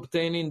cannot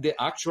obtain in the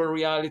actual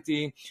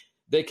reality.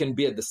 They can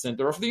be at the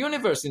center of the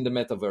universe in the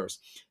metaverse.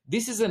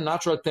 This is a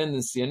natural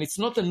tendency, and it's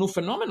not a new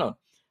phenomenon.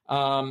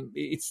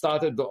 It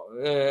started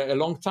a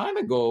long time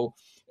ago.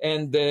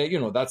 And,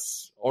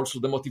 that's also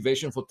the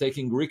motivation for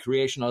taking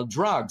recreational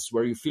drugs,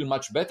 where you feel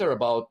much better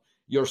about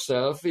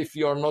yourself if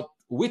you're not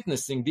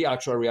witnessing the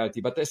actual reality.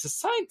 But as a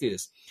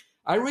scientist,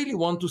 I really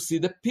want to see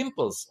the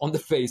pimples on the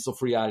face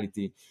of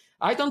reality.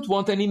 I don't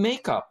want any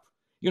makeup.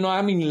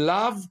 I'm in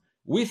love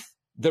with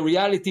the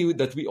reality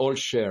that we all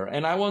share,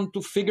 and I want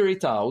to figure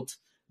it out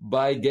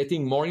by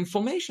getting more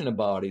information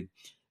about it.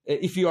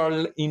 If you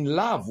are in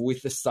love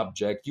with the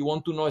subject, you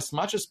want to know as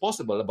much as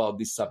possible about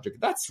this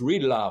subject. That's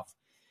real love,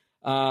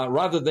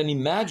 rather than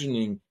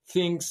imagining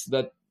things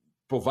that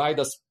provide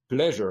us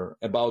pleasure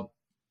about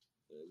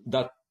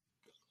that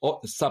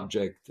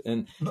subject.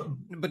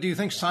 But do you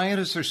think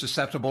scientists are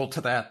susceptible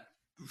to that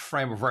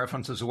frame of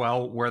reference as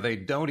well, where they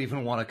don't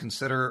even want to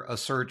consider a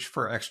search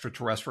for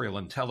extraterrestrial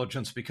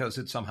intelligence because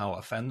it somehow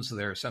offends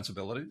their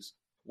sensibilities?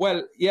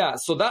 Well, yeah.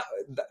 So that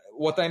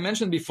what I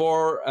mentioned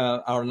before,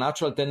 our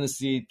natural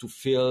tendency to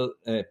feel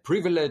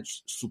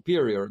privileged,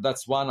 superior,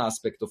 that's one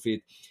aspect of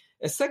it.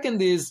 A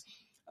second is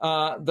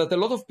that a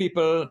lot of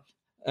people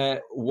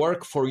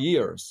work for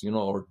years,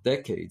 or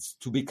decades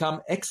to become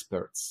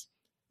experts.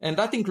 And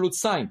that includes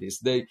scientists.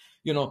 They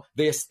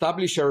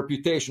establish a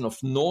reputation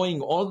of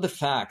knowing all the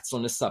facts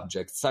on a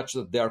subject such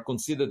that they are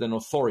considered an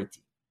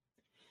authority.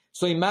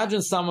 So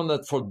imagine someone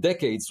that for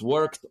decades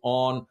worked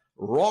on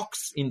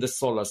rocks in the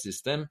solar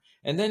system,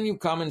 and then you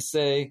come and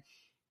say,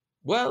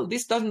 well,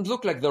 this doesn't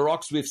look like the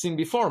rocks we've seen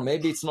before.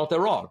 Maybe it's not a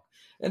rock.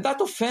 And that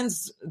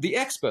offends the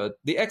expert.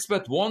 The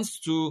expert wants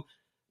to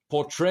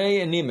portray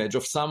an image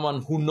of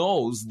someone who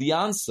knows the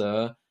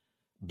answer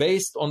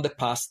based on the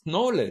past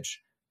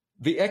knowledge.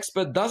 The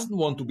expert doesn't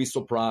want to be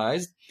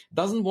surprised,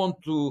 doesn't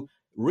want to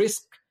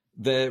risk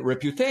the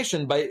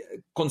reputation by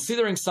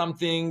considering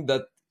something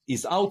that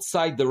is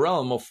outside the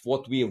realm of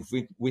what we have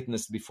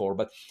witnessed before.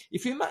 But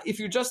if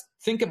you just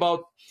think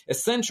about a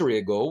century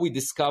ago, we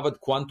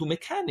discovered quantum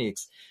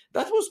mechanics.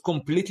 That was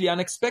completely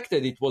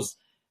unexpected. It was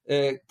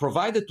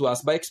provided to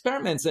us by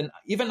experiments. And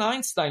even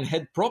Einstein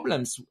had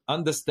problems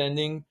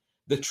understanding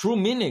the true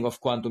meaning of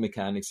quantum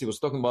mechanics. He was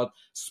talking about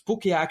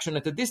spooky action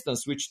at a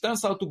distance, which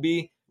turns out to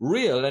be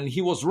real, and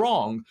he was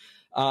wrong.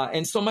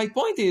 And so my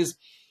point is,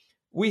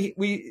 we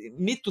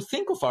need to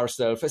think of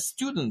ourselves as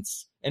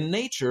students, and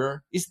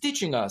nature is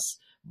teaching us.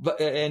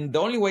 And the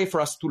only way for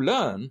us to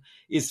learn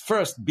is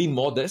first be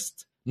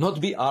modest,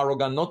 not be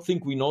arrogant, not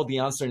think we know the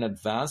answer in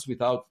advance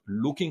without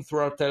looking through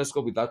our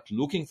telescope, without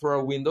looking through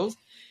our windows.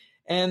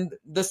 And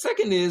the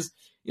second is,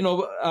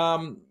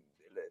 doing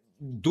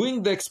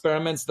the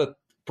experiments that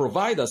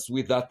provide us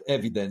with that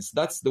evidence.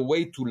 That's the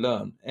way to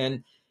learn.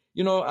 And,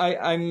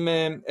 I'm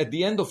at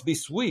the end of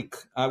this week,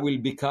 I will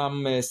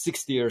become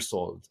 60 years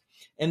old.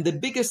 And the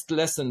biggest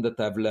lesson that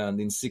I've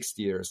learned in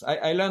 60 years,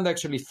 I learned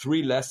actually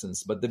 3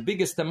 lessons, but the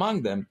biggest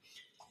among them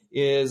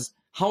is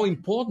how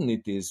important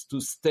it is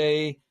to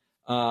stay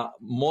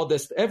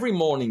modest every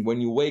morning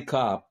when you wake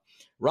up.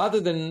 Rather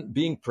than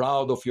being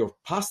proud of your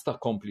past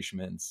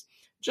accomplishments,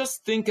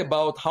 just think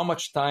about how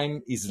much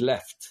time is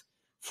left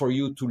for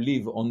you to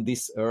live on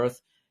this earth,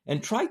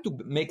 and try to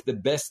make the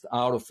best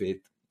out of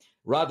it,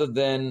 rather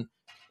than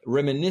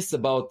reminisce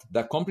about the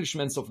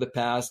accomplishments of the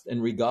past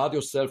and regard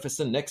yourself as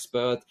an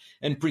expert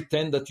and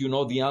pretend that you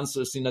know the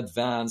answers in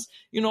advance.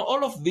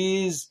 All of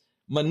these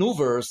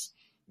maneuvers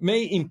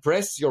may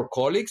impress your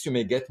colleagues. You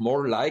may get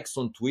more likes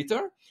on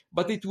Twitter,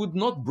 but it would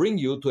not bring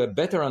you to a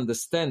better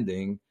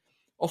understanding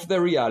of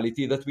the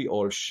reality that we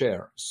all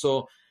share.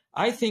 So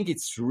I think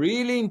it's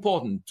really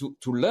important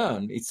to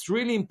learn. It's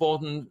really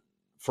important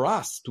for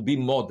us to be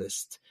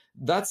modest.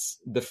 That's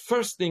the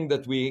first thing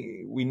that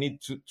we need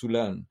to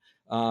learn.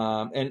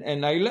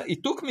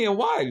 It took me a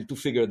while to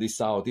figure this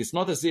out. It's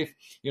not as if,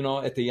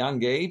 at a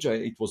young age,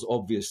 it was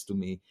obvious to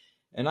me.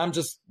 And I'm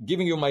just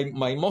giving you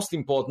my most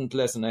important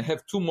lesson. I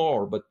have 2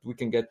 more, but we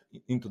can get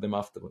into them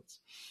afterwards.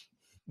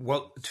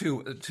 Well,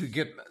 to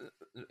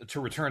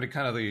return to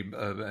kind of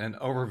an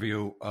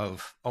overview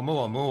of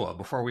Oumuamua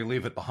before we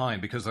leave it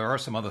behind, because there are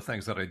some other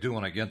things that I do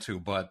want to get to,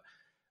 but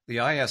the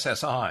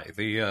ISSI,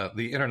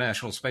 the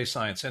International Space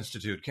Science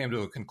Institute, came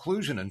to a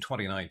conclusion in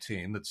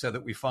 2019 that said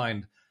that we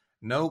find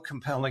no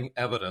compelling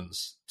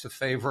evidence to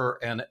favor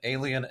an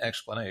alien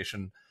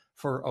explanation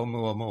for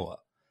Oumuamua.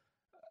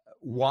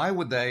 Why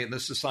would they,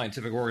 this is a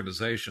scientific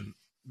organization,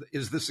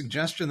 is the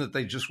suggestion that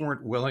they just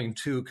weren't willing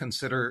to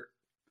consider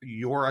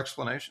your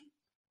explanation?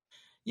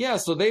 Yeah,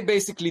 so they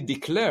basically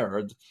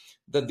declared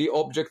that the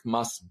object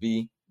must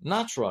be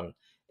natural.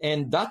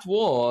 And that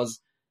was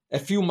a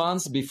few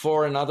months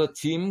before another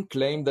team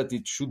claimed that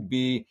it should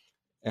be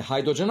a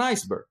hydrogen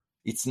iceberg.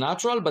 It's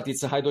natural, but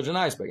it's a hydrogen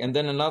iceberg. And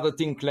then another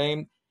team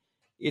claimed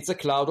it's a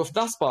cloud of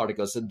dust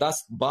particles, a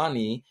dust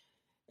bunny.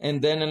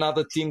 And then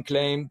another team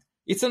claimed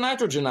it's a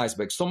nitrogen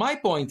iceberg. So my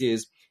point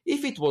is,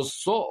 if it was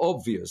so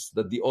obvious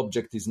that the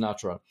object is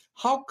natural,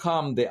 how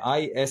come the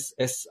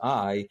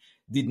ISSI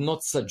did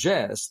not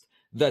suggest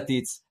that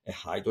it's a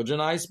hydrogen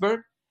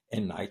iceberg, a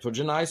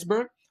nitrogen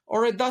iceberg,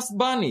 or a dust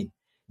bunny?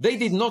 They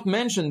did not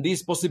mention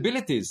these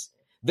possibilities.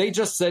 They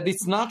just said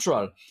it's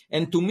natural.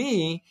 And to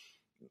me,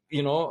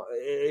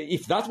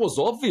 if that was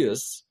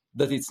obvious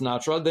that it's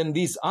natural, then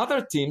these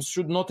other teams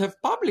should not have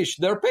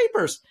published their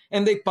papers.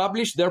 And they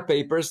published their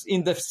papers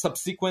in the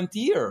subsequent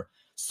year.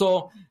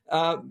 So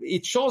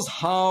it shows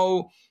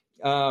how,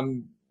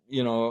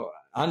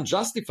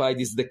 unjustified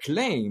is the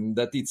claim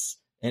that it's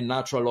a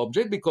natural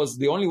object, because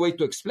the only way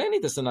to explain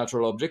it as a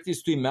natural object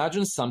is to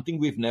imagine something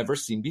we've never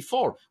seen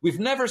before. We've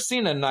never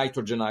seen a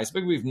nitrogen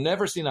iceberg. We've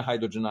never seen a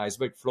hydrogen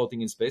iceberg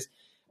floating in space,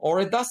 or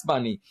a dust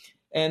bunny.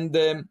 And,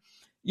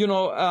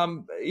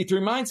 it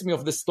reminds me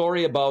of the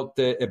story about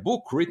a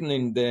book written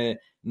in the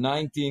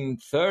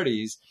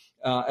 1930s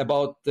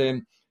about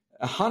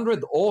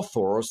 100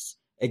 authors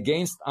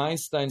against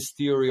Einstein's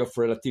theory of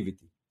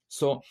relativity.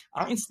 So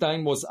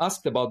Einstein was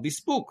asked about this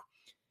book,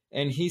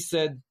 and he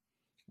said,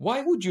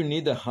 why would you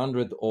need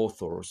 100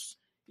 authors?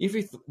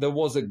 If there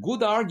was a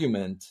good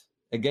argument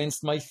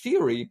against my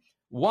theory,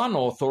 one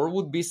author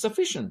would be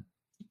sufficient.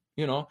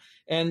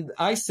 And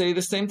I say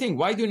the same thing.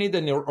 Why do you need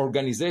an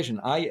organization,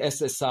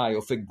 ISSI,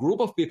 of a group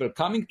of people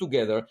coming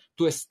together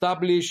to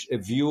establish a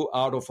view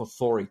out of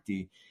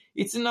authority?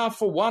 It's enough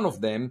for one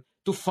of them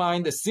to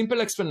find a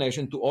simple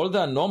explanation to all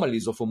the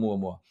anomalies of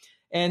Oumuamua.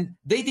 And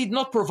they did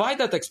not provide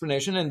that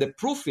explanation, and the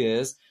proof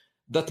is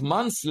that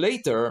months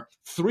later,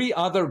 3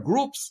 other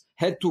groups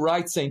had to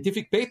write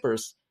scientific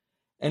papers,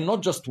 and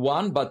not just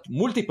one, but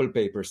multiple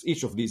papers,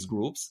 each of these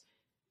groups,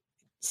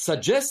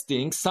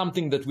 suggesting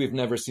something that we've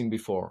never seen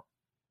before.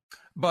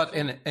 But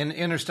an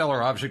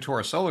interstellar object to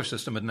our solar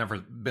system had never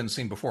been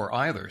seen before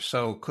either.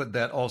 So could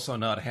that also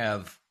not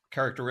have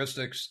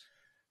characteristics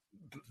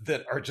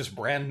that are just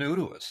brand new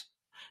to us?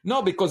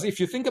 No, because if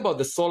you think about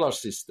the solar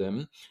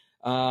system,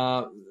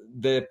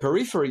 the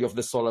periphery of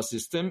the solar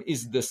system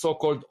is the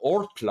so-called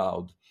Oort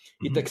cloud.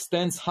 Mm-hmm. It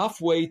extends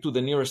halfway to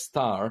the nearest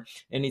star,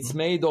 and it's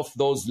made of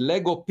those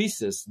Lego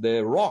pieces,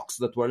 the rocks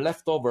that were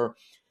left over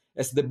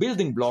as the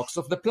building blocks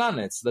of the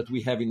planets that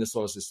we have in the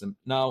solar system.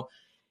 Now,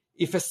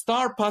 if a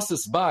star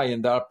passes by,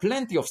 and there are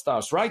plenty of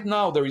stars, right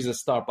now there is a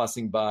star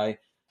passing by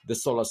the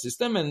solar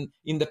system, and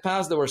in the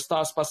past there were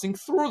stars passing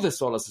through the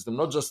solar system,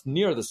 not just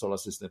near the solar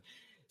system.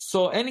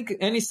 So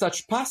any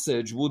such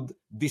passage would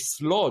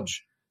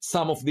dislodge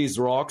some of these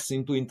rocks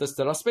into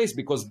interstellar space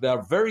because they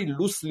are very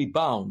loosely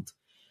bound.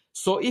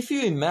 So if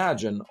you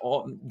imagine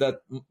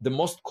that the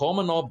most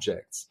common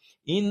objects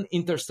in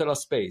interstellar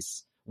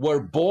space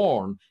were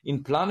born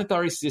in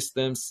planetary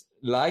systems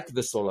like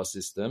the solar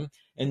system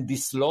and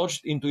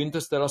dislodged into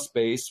interstellar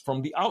space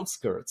from the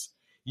outskirts,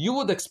 you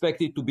would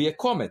expect it to be a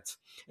comet.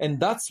 And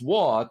that's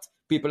what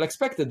people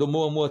expected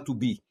Oumuamua to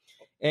be.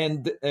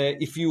 And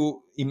if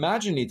you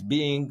imagine it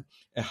being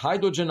a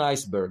hydrogen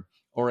iceberg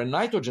or a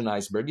nitrogen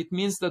iceberg, it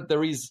means that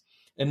there is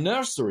a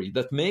nursery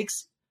that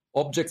makes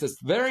objects at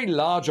very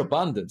large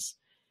abundance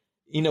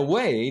in a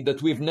way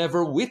that we've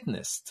never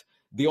witnessed.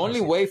 The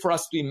only way for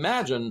us to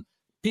imagine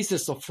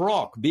pieces of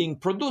rock being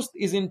produced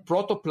is in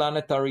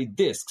protoplanetary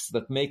disks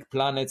that make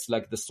planets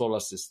like the solar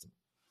system.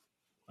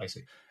 I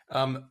see.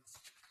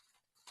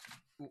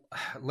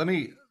 Let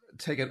me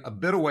take it a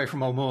bit away from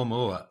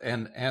Oumuamua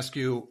and ask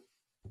you,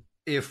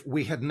 if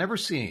we had never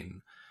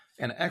seen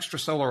an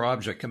extrasolar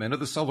object come into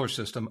the solar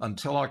system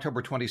until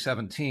October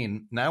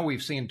 2017, now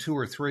we've seen 2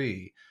 or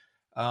 3.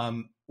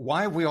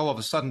 Why have we all of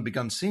a sudden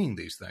begun seeing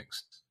these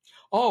things?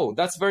 Oh,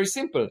 that's very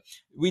simple.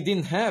 We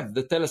didn't have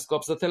the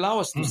telescopes that allow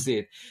us to see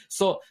it.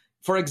 So,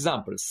 for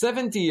example,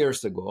 70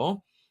 years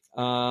ago,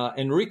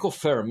 Enrico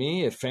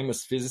Fermi, a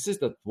famous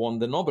physicist that won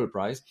the Nobel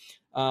Prize,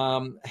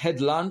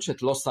 had lunch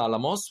at Los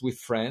Alamos with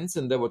friends,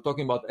 and they were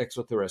talking about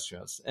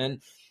extraterrestrials.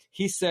 And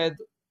he said,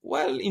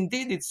 well,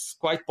 indeed, it's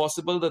quite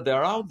possible that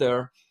they're out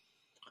there,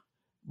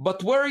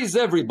 but where is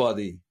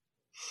everybody?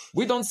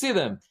 We don't see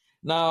them.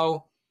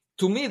 Now,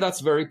 to me,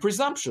 that's very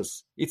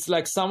presumptuous. It's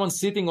like someone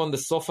sitting on the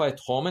sofa at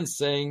home and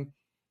saying,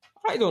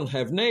 I don't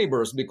have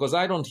neighbors because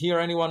I don't hear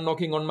anyone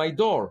knocking on my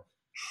door.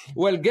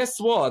 Well, guess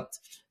what?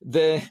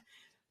 The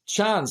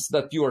chance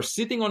that you are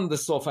sitting on the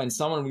sofa and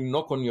someone will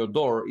knock on your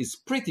door is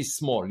pretty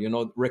small.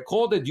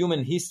 Recorded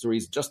human history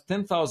is just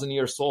 10,000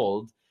 years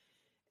old,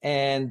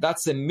 and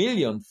that's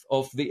 1/1,000,000th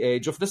of the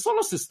age of the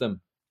solar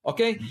system.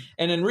 Okay? Mm-hmm.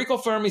 And Enrico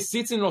Fermi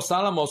sits in Los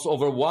Alamos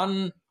over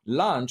one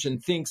lunch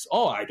and thinks,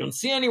 oh, I don't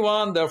see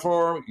anyone,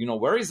 therefore,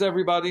 where is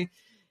everybody?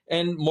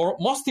 And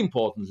most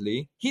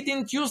importantly, he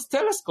didn't use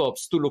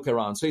telescopes to look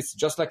around. So it's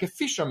just like a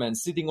fisherman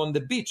sitting on the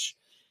beach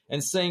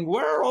and saying,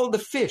 where are all the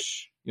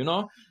fish?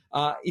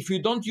 If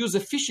you don't use a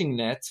fishing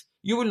net,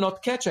 you will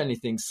not catch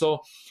anything.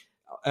 So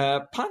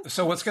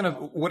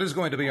what is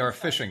going to be our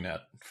fishing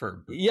net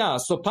for? Yeah,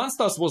 so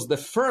Pan-STARRS was the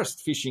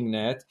first fishing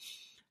net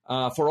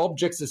for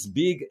objects as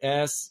big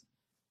as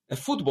a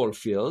football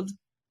field,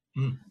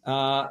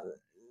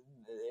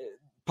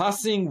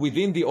 passing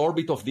within the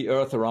orbit of the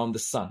Earth around the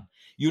sun.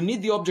 You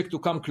need the object to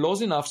come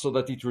close enough so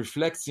that it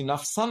reflects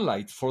enough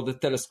sunlight for the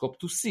telescope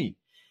to see.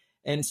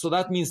 And so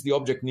that means the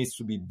object needs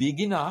to be big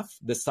enough,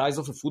 the size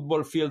of a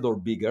football field or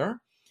bigger,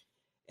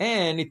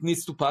 and it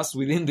needs to pass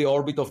within the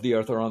orbit of the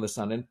Earth around the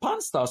sun. And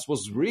Pan-STARRS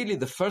was really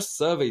the first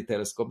survey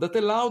telescope that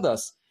allowed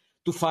us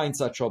to find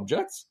such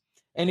objects,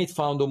 and it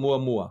found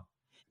Oumuamua.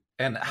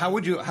 And how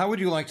would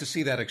you like to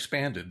see that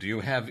expanded? Do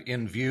you have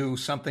in view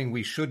something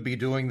we should be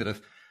doing, that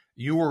if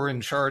you were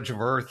in charge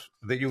of Earth,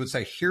 that you would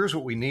say, here's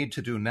what we need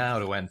to do now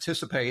to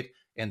anticipate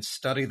and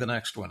study the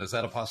next one. Is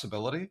that a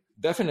possibility?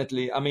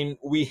 Definitely. I mean,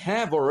 we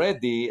have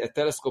already a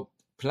telescope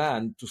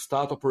planned to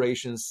start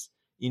operations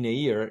in a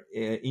year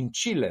in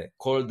Chile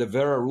called the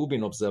Vera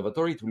Rubin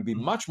Observatory. It will be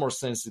much more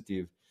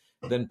sensitive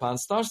than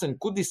Pan-STARRS and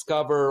could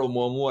discover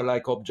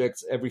Oumuamua-like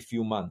objects every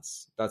few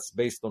months. That's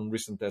based on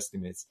recent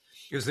estimates.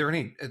 Is there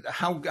any,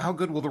 how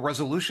good will the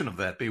resolution of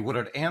that be? Would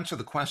it answer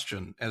the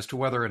question as to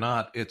whether or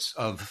not it's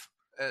of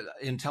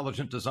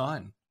intelligent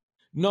design?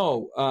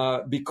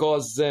 No,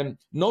 because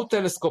no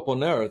telescope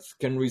on Earth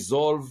can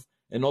resolve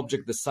an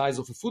object the size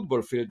of a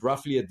football field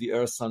roughly at the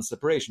Earth-Sun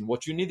separation.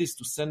 What you need is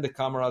to send a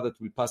camera that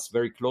will pass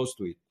very close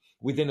to it,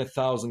 within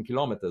 1,000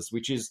 kilometers,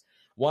 which is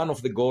one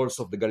of the goals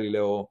of the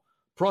Galileo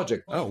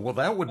project. Oh, well,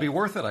 that would be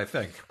worth it, I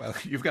think.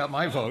 You've got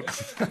my vote.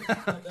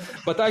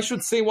 But I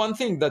should say one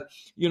thing, that,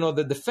 you know,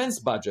 the defense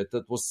budget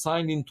that was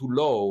signed into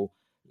law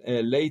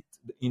late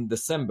in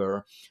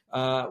December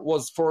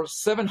was for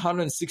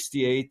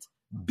 $768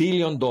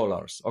 billion,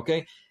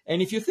 okay?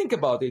 And if you think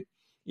about it,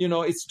 you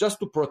know, it's just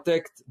to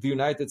protect the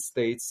United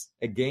States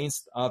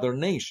against other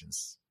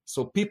nations.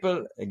 So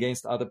people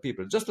against other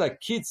people, just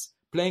like kids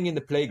playing in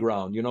the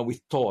playground, you know,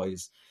 with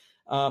toys.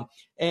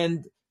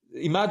 And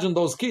imagine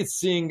those kids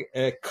seeing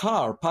a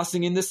car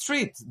passing in the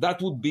street.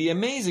 That would be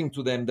amazing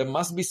to them. There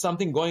must be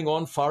something going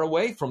on far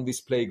away from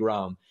this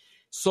playground.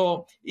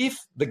 So if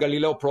the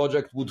Galileo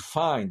project would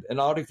find an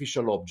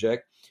artificial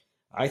object,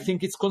 I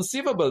think it's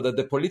conceivable that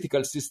the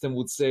political system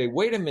would say,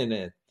 wait a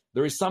minute,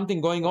 there is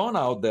something going on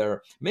out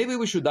there. Maybe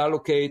we should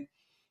allocate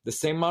the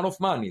same amount of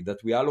money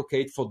that we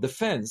allocate for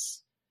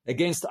defense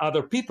against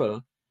other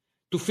people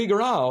to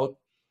figure out,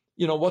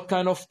 you know, what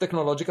kind of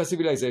technological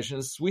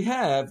civilizations we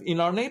have in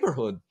our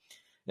neighborhood.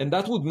 And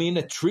that would mean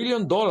 $1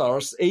 trillion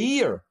a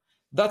year.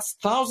 That's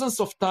thousands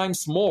of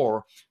times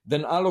more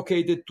than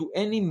allocated to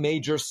any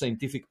major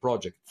scientific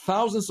project.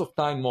 Thousands of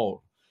times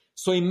more.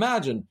 So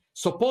imagine,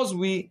 suppose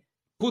we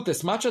put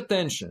as much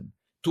attention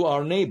to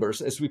our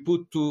neighbors as we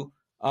put to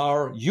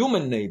our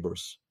human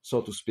neighbors, so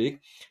to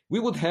speak, we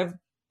would have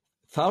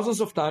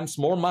thousands of times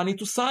more money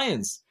to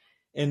science.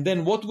 And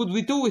then what would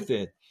we do with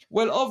it?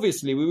 Well,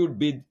 obviously, we would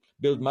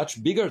build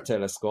much bigger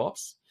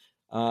telescopes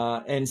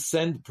and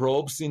send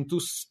probes into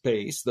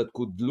space that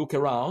could look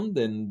around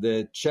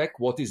and check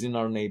what is in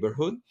our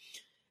neighborhood.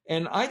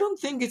 And I don't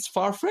think it's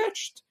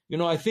far-fetched. You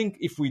know, I think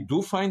if we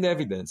do find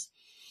evidence,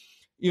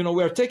 you know,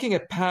 we are taking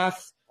a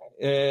path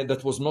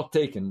that was not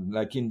taken,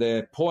 like in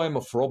the poem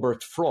of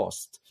Robert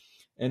Frost.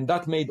 And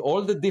that made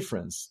all the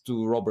difference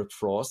to Robert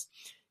Frost.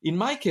 In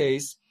my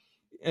case,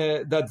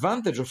 the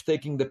advantage of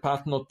taking the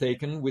path not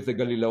taken with the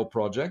Galileo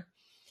project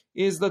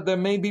is that there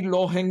may be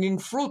low-hanging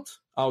fruit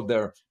out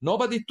there.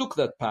 Nobody took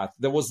that path.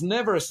 There was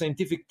never a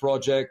scientific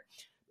project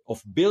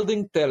of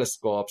building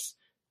telescopes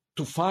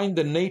to find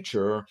the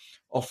nature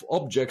of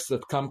objects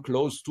that come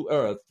close to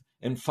Earth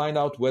and find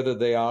out whether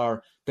they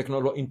are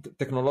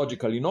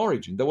technological in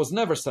origin. There was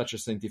never such a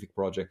scientific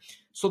project.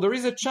 So there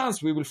is a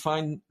chance we will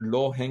find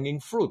low-hanging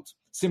fruit,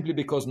 simply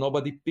because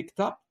nobody picked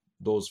up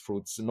those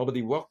fruits and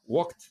nobody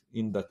walked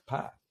in that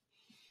path.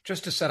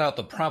 Just to set out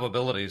the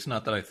probabilities,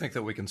 not that I think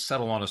that we can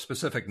settle on a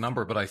specific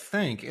number, but I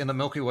think in the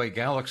Milky Way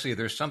galaxy,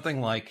 there's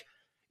something like,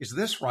 is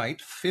this right,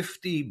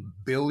 50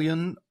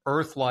 billion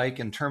Earth-like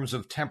in terms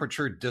of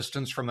temperature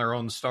distance from their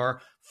own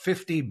star,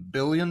 50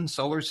 billion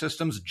solar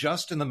systems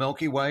just in the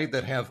Milky Way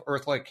that have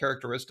Earth-like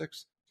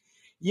characteristics?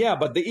 Yeah,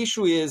 but the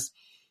issue is,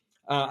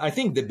 I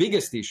think the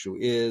biggest issue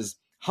is,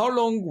 how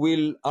long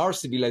will our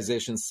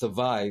civilization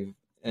survive?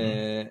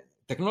 You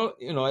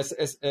know,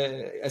 as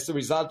a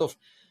result of,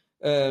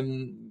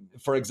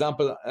 for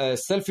example,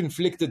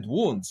 self-inflicted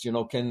wounds, you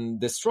know, can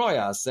destroy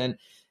us. And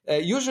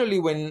usually,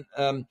 when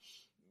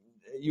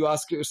you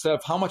ask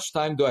yourself, how much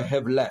time do I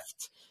have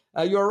left?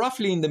 You are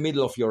roughly in the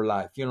middle of your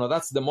life. You know,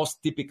 that's the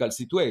most typical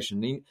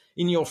situation.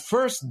 In your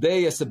first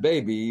day as a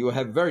baby, you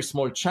have very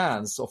small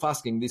chance of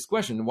asking this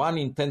question, 1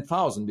 in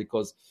 10,000,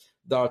 because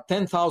there are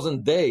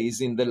 10,000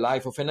 days in the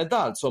life of an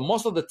adult. So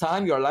most of the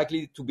time, you are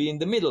likely to be in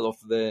the middle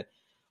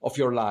of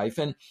your life.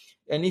 And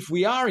if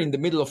we are in the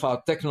middle of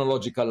our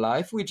technological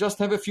life, we just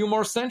have a few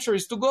more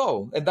centuries to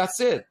go, and that's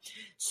it.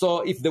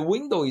 So if the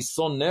window is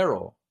so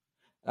narrow,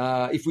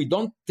 if we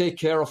don't take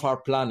care of our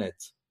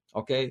planet,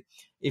 okay,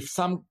 if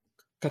some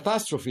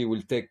catastrophe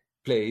will take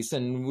place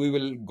and we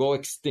will go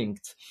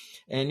extinct,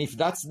 and if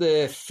that's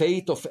the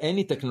fate of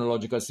any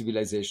technological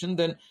civilization,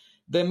 then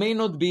there may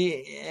not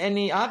be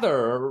any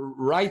other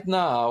right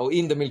now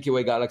in the Milky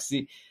Way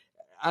galaxy,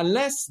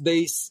 unless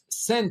they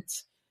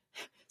sent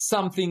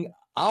something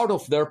out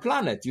of their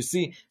planet, you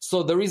see.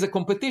 So there is a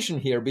competition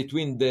here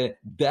between the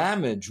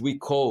damage we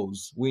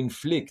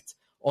inflict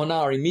on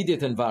our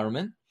immediate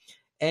environment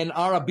and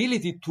our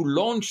ability to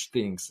launch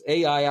things,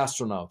 AI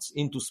astronauts,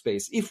 into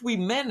space. If we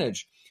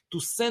manage to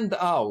send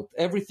out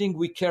everything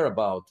we care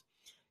about,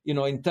 you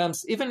know,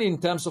 even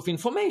in terms of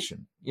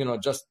information, you know,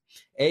 just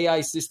AI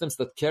systems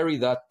that carry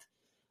that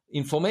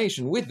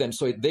information with them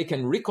so they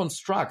can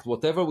reconstruct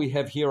whatever we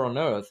have here on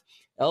Earth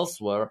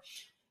elsewhere,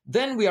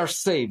 then we are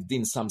saved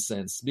in some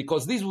sense,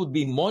 because these would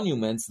be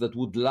monuments that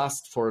would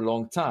last for a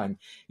long time.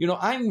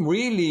 I'm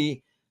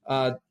really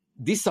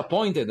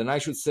disappointed, and I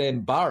should say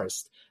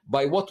embarrassed,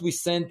 by what we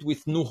sent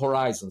with New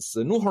Horizons.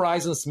 The New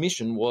Horizons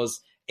mission was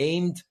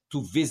aimed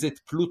to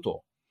visit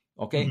Pluto.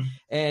 Okay, mm-hmm.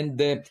 And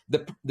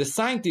the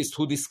scientist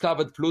who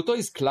discovered Pluto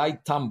is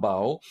Clyde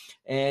Tombaugh,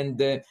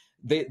 and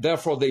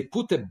therefore they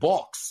put a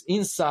box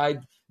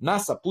inside.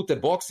 NASA put a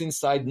box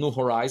inside New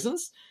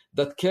Horizons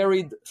that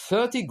carried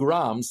 30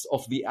 grams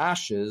of the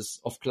ashes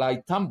of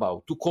Clyde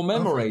Tombaugh to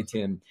commemorate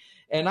him.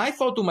 And I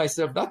thought to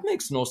myself, that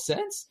makes no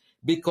sense,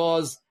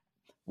 because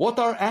what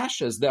are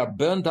ashes? They are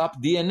burned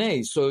up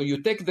DNA. So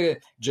you take the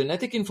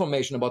genetic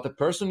information about the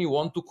person you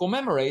want to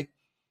commemorate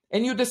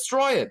and you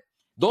destroy it.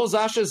 Those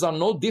ashes are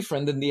no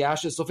different than the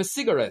ashes of a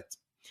cigarette.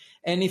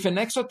 And if an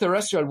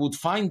extraterrestrial would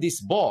find this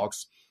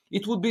box,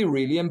 it would be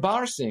really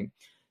embarrassing.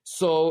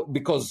 So,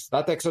 because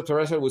that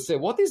extraterrestrial would say,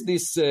 what is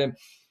this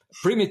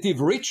primitive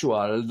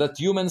ritual that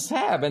humans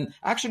have? And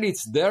actually,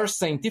 it's their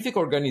scientific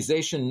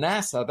organization,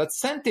 NASA, that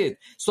sent it.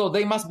 So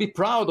they must be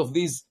proud of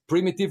these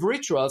primitive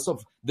rituals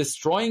of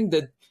destroying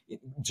the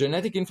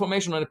genetic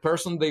information on a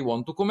person they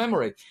want to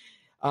commemorate.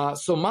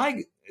 So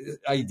my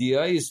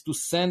idea is to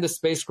send a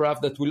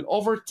spacecraft that will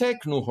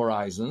overtake New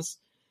Horizons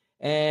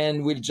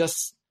and will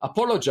just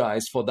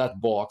apologize for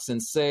that box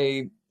and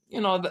say,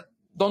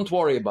 don't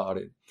worry about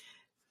it.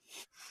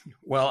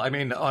 Well, I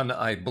mean,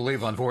 I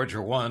believe on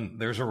Voyager 1,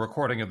 there's a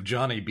recording of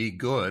Johnny B.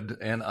 Good,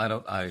 and I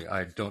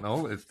don't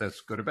know if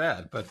that's good or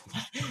bad, but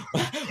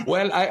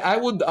well, I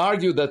would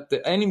argue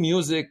that any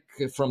music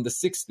from the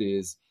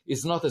 60s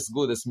is not as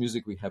good as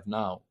music we have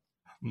now.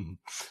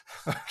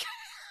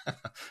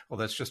 Well,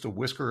 that's just a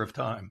whisker of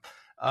time.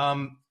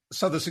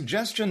 So the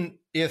suggestion,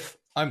 if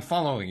I'm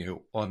following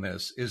you on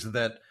this, is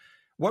that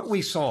what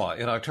we saw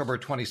in October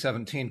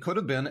 2017 could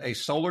have been a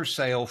solar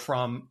sail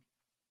from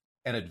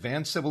an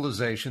advanced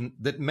civilization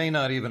that may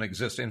not even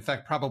exist. In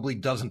fact, probably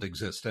doesn't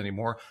exist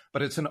anymore,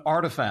 but it's an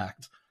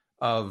artifact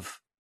of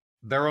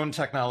their own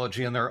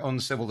technology and their own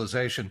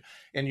civilization.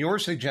 And you're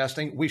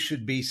suggesting we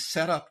should be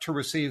set up to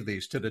receive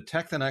these, to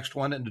detect the next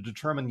one and to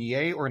determine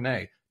yay or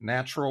nay,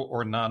 natural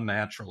or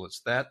non-natural.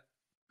 Is that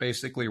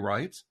basically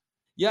right?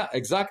 Yeah,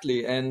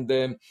 exactly. And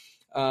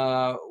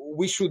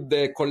we should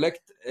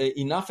collect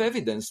enough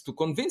evidence to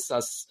convince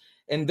us.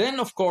 And then,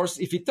 of course,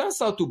 if it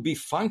turns out to be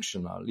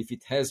functional, if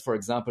it has, for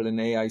example, an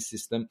AI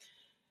system,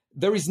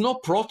 there is no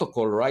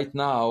protocol right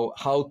now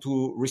how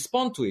to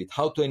respond to it,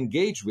 how to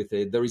engage with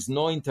it. There is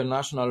no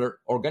international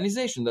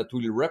organization that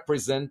will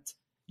represent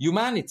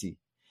humanity.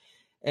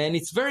 And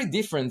it's very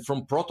different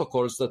from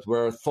protocols that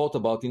were thought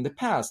about in the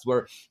past,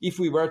 where if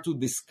we were to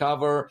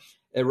discover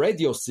a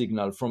radio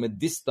signal from a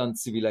distant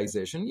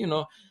civilization,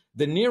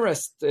 the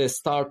nearest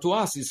star to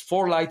us is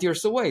 4 light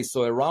years away.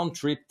 So a round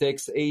trip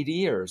takes 80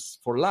 years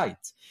for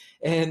light.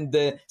 And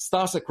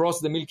stars across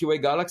the Milky Way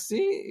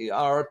galaxy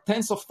are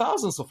tens of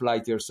thousands of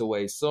light years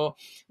away. So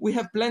we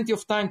have plenty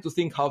of time to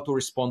think how to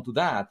respond to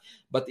that.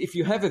 But if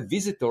you have a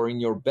visitor in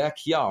your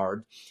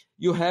backyard,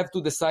 you have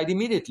to decide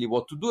immediately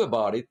what to do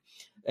about it.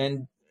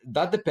 And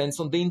that depends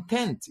on the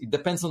intent. It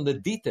depends on the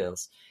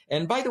details.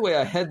 And by the way,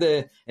 I had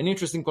an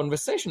interesting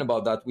conversation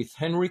about that with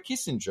Henry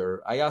Kissinger.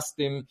 I asked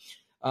him,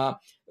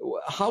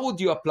 how would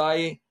you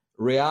apply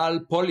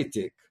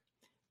realpolitik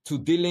to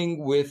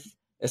dealing with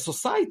a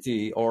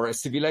society or a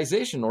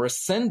civilization or a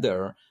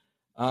sender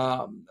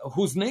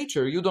whose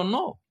nature you don't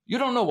know? You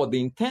don't know what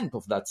the intent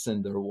of that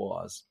sender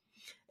was.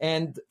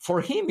 And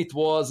for him, it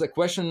was a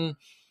question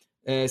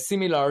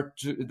similar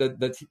to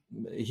that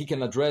he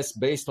can address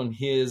based on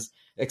his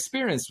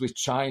experience with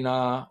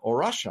China or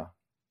Russia.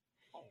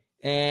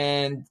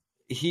 And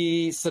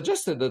he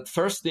suggested that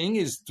first thing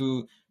is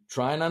to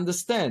try and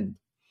understand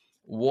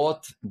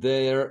what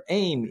their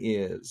aim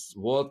is,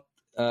 what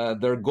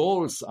their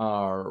goals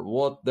are,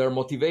 what their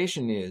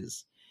motivation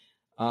is,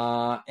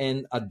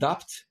 and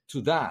adapt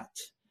to that.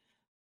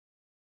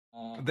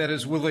 That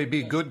is, will they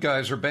be good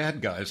guys or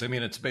bad guys? I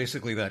mean, it's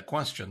basically that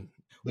question.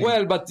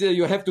 Well, but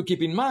you have to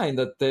keep in mind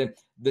that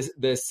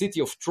the city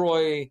of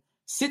Troy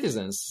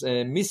citizens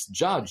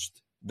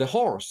misjudged the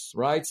horse,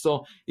 right?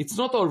 So it's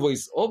not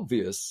always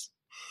obvious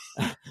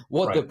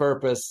what right. the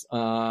purpose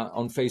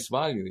on face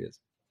value is.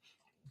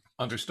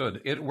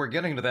 Understood. We're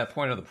getting to that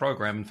point of the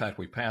program. In fact,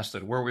 we passed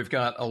it, where we've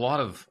got a lot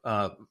of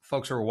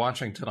folks who are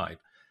watching tonight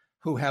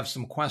who have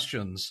some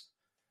questions.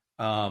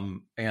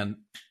 And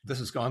this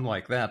has gone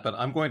like that, but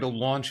I'm going to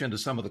launch into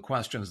some of the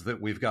questions that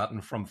we've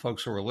gotten from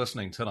folks who are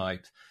listening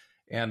tonight.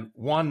 And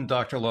one,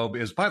 Dr. Loeb,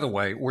 is, by the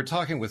way, we're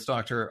talking with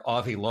Dr.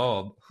 Avi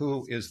Loeb,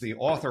 who is the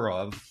author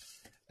of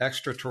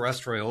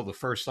Extraterrestrial, The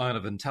First Sign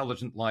of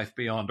Intelligent Life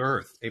Beyond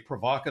Earth, a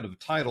provocative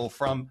title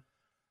from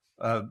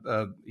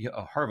a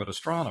Harvard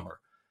astronomer.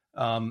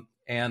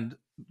 And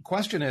the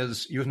question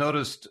is, you've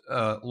noticed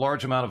a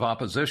large amount of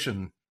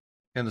opposition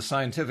in the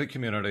scientific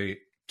community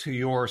to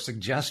your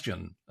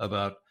suggestion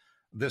about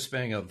this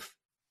being of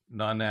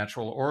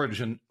non-natural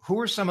origin. Who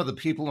are some of the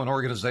people and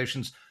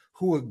organizations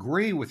who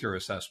agree with your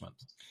assessment?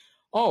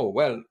 Oh,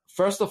 well,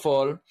 first of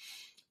all,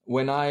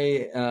 when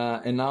I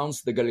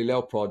announced the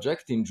Galileo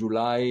project in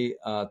July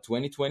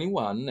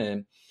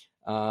 2021,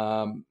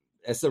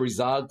 as a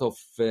result of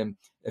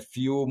a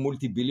few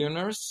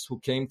multi-billionaires who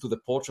came to the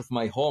porch of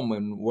my home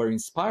and were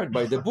inspired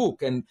by the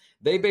book. And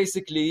they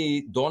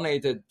basically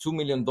donated $2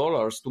 million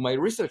to my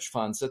research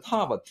funds at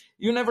Harvard.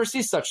 You never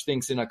see such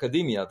things in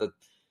academia, that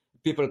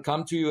people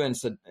come to you and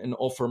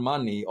offer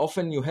money.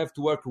 Often you have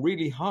to work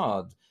really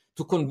hard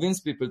to convince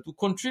people to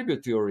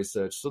contribute to your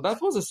research. So that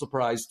was a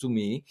surprise to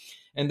me.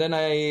 And then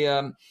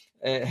I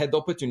had the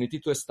opportunity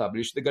to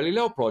establish the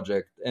Galileo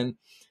project. And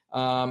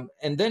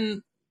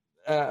then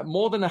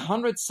more than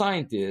 100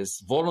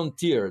 scientists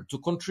volunteered to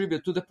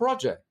contribute to the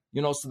project.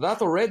 So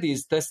that already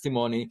is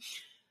testimony.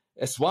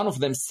 As one of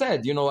them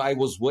said, I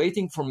was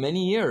waiting for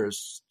many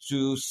years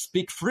to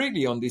speak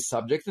freely on this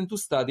subject and to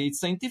study it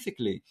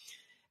scientifically.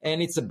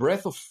 And it's a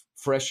breath of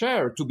fresh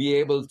air to be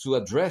able to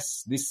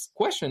address this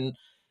question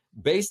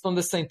based on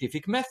the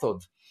scientific method.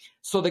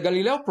 So the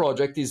Galileo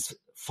project is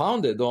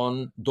founded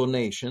on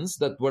donations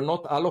that were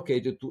not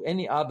allocated to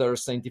any other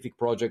scientific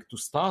project to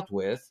start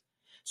with.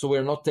 So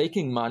we're not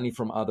taking money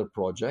from other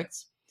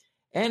projects.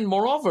 And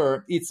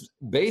moreover, it's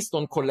based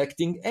on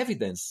collecting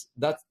evidence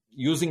that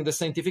using the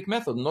scientific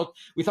method, not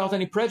without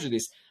any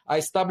prejudice. I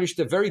established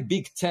a very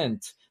big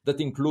tent that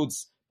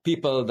includes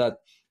people that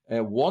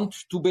want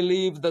to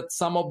believe that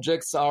some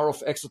objects are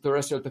of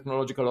extraterrestrial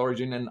technological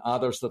origin and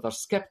others that are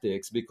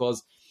skeptics,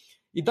 because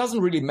it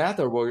doesn't really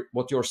matter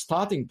what your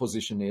starting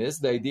position is.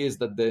 The idea is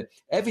that the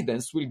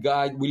evidence will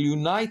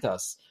unite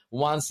us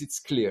once it's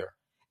clear.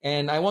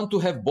 And I want to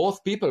have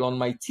both people on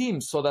my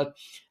team so that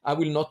I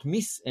will not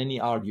miss any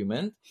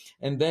argument.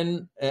 And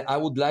then I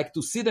would like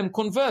to see them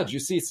converge. You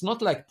see, it's not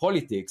like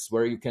politics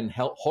where you can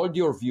hold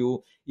your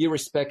view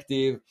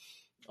irrespective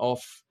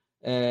of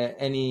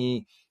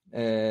any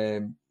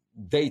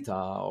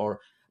data.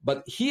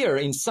 But here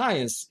in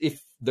science,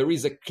 if there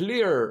is a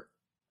clear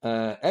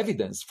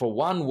evidence for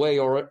one way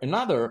or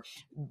another,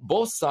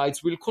 both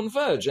sides will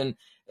converge. And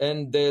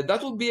that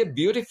will be a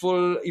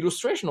beautiful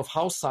illustration of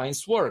how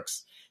science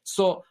works.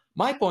 So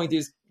my point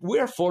is, we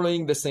are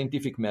following the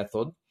scientific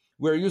method.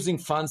 We're using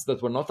funds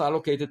that were not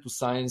allocated to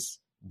science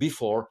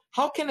before.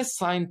 How can a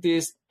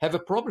scientist have a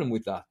problem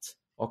with that?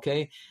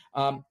 Okay.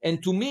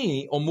 And to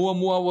me,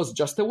 Oumuamua was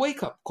just a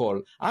wake-up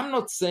call. I'm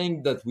not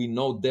saying that we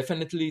know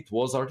definitely it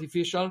was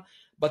artificial,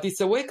 but it's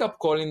a wake-up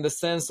call in the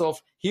sense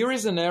of, here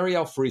is an area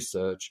of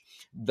research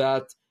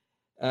that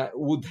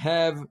would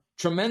have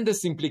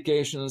tremendous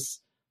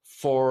implications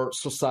for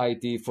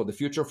society, for the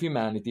future of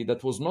humanity,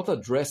 that was not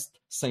addressed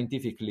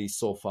scientifically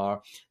so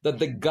far, that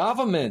the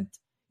government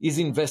is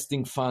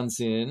investing funds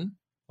in,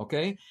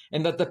 okay,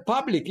 and that the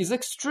public is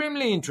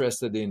extremely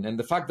interested in. And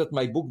the fact that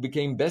my book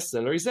became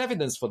bestseller is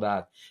evidence for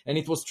that. And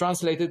it was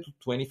translated to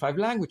 25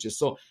 languages.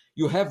 So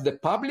you have the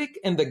public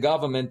and the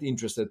government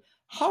interested.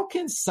 How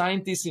can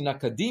scientists in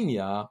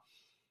academia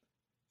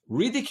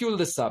ridicule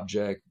the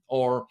subject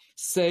or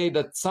say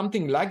that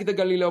something like the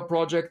Galileo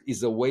project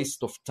is a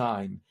waste of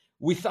time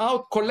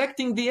without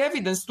collecting the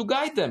evidence to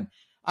guide them?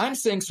 I'm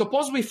saying,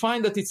 suppose we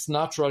find that it's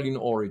natural in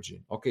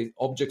origin, okay,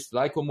 objects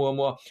like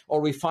Oumuamua,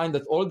 or we find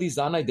that all these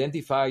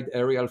unidentified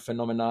aerial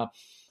phenomena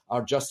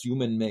are just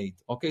human-made.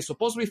 Okay,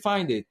 suppose we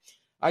find it.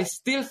 I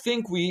still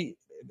think we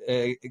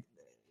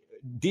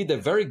did a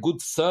very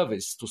good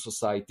service to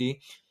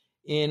society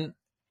in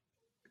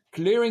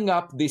clearing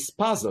up this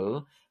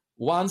puzzle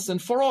once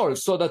and for all,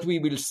 so that we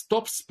will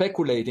stop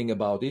speculating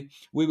about it.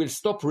 We will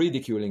stop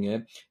ridiculing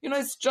it.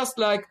 It's just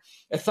like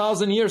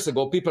 1,000 years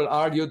ago, people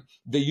argued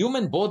the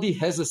human body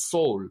has a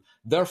soul,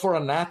 therefore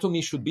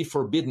anatomy should be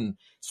forbidden.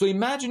 So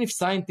imagine if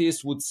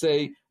scientists would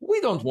say,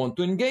 we don't want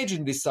to engage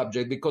in this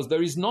subject because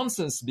there is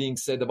nonsense being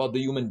said about the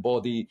human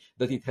body,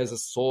 that it has a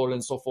soul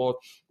and so forth.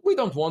 We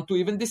don't want to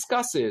even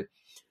discuss it.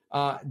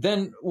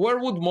 Then where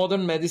would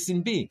modern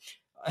medicine be?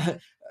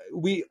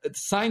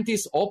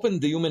 Scientists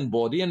opened the human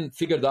body and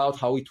figured out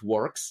how it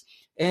works,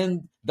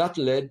 and that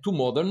led to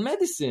modern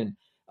medicine.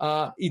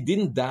 It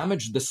didn't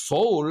damage the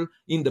soul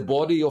in the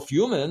body of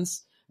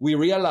humans. We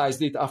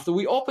realized it after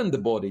we opened the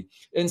body.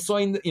 And so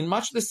in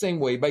much the same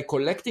way, by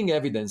collecting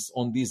evidence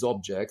on these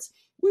objects,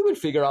 we will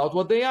figure out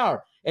what they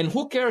are. And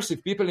who cares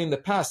if people in the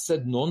past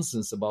said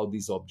nonsense about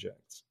these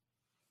objects?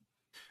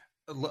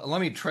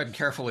 Let me tread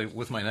carefully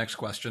with my next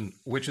question,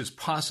 which is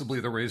possibly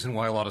the reason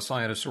why a lot of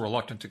scientists are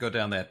reluctant to go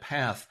down that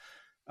path.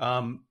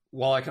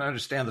 While I can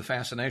understand the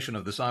fascination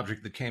of this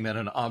object that came in,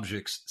 and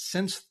objects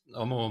since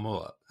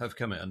Oumuamua have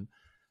come in,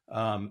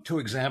 to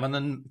examine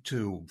them,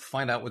 to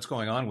find out what's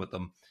going on with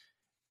them,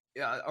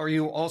 are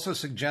you also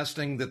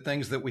suggesting that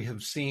things that we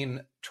have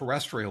seen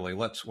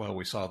terrestrially,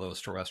 we saw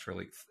those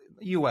terrestrially,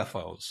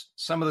 UFOs,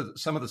 some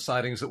of the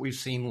sightings that we've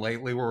seen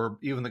lately where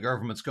even the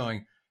government's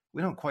going,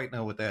 we don't quite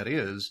know what that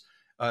is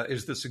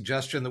the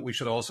suggestion that we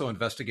should also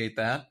investigate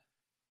that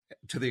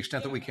to the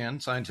extent that we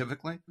can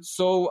scientifically?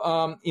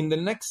 So in the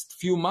next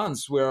few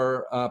months,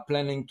 we're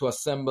planning to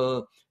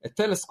assemble a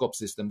telescope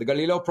system. The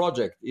Galileo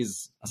project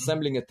is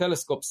assembling a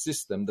telescope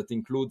system that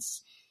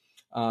includes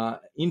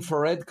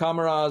infrared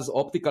cameras,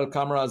 optical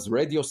cameras,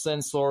 radio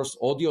sensors,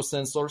 audio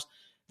sensors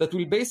that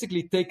will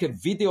basically take a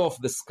video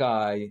of the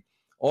sky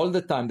all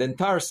the time, the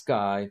entire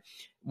sky.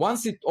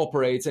 Once it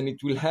operates, and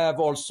it will have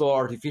also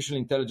artificial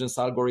intelligence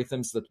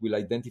algorithms that will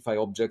identify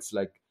objects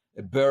like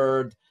a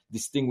bird,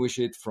 distinguish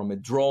it from a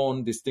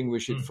drone,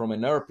 distinguish it from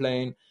an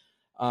airplane,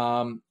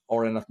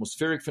 or an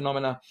atmospheric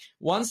phenomena.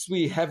 Once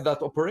we have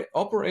that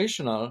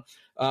operational,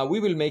 we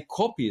will make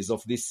copies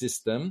of this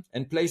system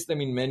and place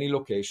them in many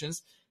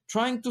locations,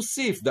 trying to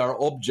see if there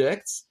are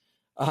objects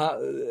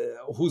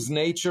whose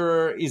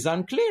nature is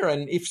unclear,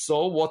 and if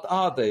so, what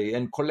are they,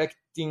 and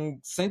collecting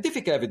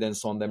scientific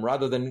evidence on them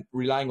rather than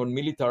relying on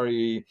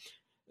military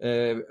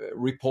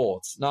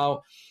reports.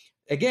 Now,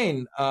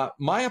 again,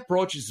 my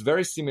approach is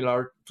very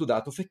similar to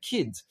that of a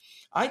kid.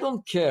 I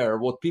don't care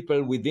what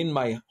people within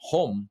my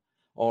home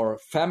or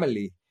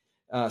family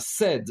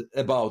said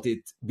about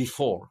it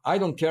before. I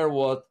don't care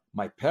what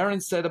my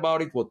parents said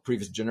about it, what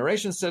previous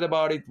generations said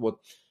about it,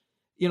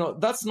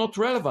 that's not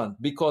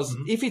relevant, because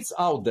if it's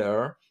out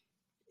there,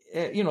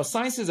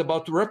 science is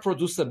about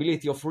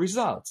reproducibility of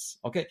results.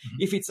 Okay.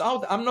 If it's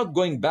out, I'm not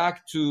going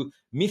back to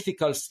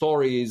mythical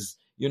stories,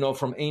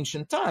 from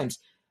ancient times.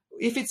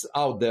 If it's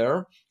out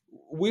there,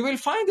 we will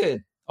find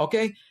it.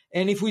 Okay.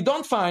 And if we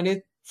don't find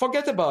it,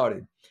 forget about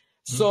it.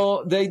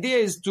 So the idea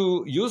is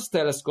to use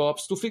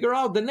telescopes to figure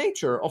out the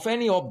nature of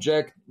any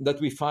object that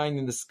we find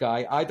in the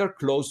sky, either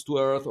close to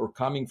Earth or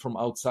coming from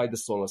outside the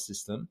solar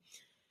system.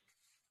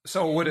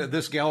 So would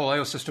this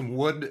Galileo system,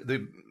 would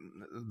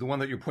the one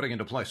that you're putting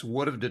into place,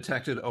 would have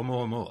detected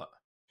Oumuamua?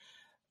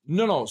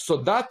 No. So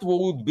that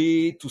would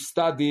be to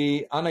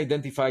study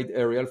unidentified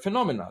aerial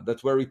phenomena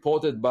that were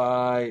reported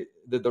by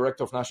the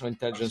Director of National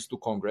Intelligence to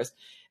Congress.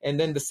 And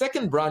then the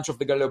second branch of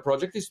the Galileo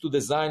project is to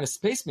design a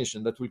space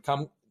mission that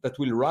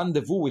will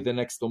rendezvous with the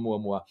next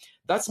Oumuamua.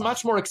 That's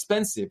much more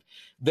expensive.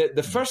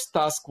 The first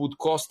task would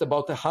cost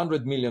about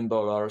 $100 million.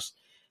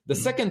 The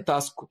second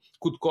task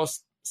could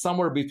cost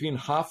somewhere between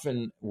 $500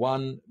 and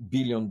 $1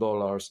 billion.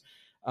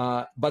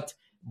 But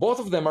both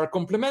of them are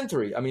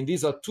complementary. I mean,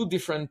 these are two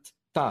different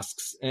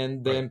tasks.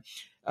 And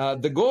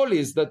the goal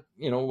is that,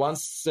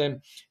 once,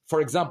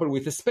 for example,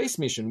 with a space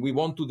mission, we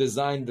want to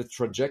design the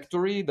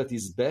trajectory that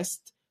is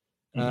best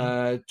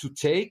to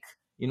take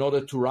in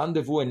order to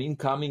rendezvous an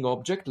incoming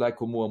object like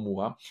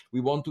Oumuamua. We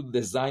want to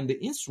design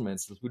the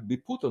instruments that will be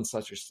put on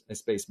such a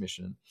space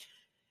mission.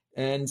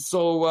 And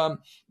so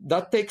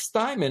that takes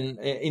time. And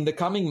in the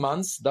coming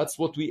months, that's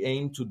what we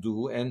aim to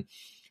do. And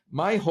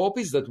my hope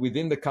is that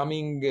within the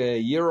coming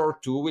year or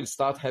two, we'll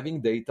start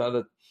having data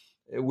that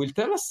will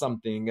tell us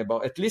something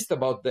at least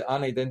about the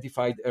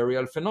unidentified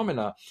aerial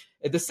phenomena.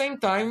 At the same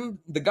time,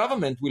 the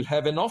government will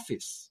have an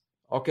office,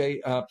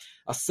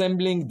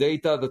 assembling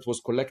data that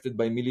was collected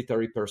by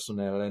military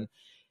personnel. And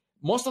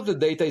most of the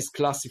data is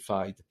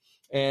classified.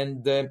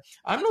 And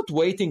I'm not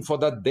waiting for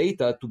that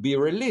data to be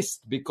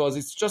released, because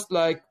it's just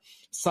like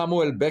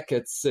Samuel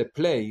Beckett's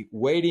play,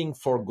 Waiting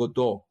for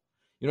Godot.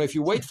 If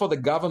you wait for the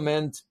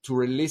government to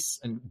release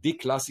and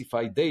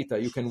declassify data,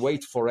 you can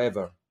wait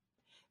forever.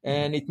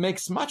 And it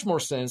makes much more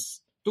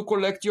sense to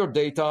collect your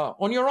data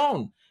on your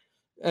own.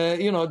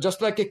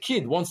 Just like a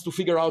kid wants to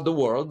figure out the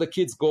world, the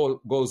kid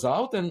goes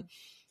out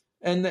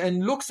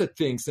and looks at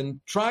things and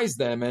tries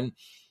them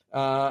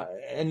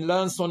and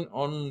learns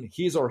on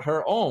his or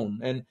her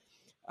own. And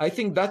I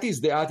think that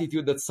is the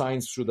attitude that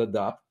science should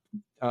adopt.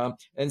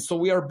 And so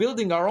we are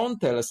building our own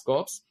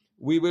telescopes.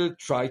 We will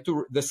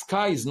the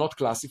sky is not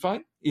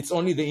classified. It's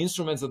only the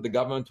instruments that the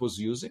government was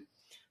using.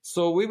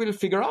 So we will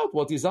figure out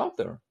what is out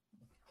there.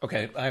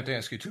 Okay, I have to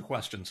ask you two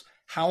questions.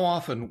 How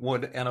often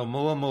would an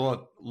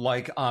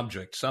Oumuamua-like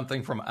object,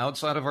 something from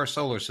outside of our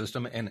solar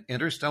system, an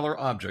interstellar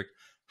object,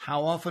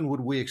 how often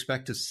would we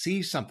expect to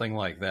see something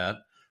like that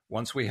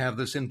once we have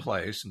this in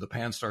place, and the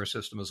Pan-STARRS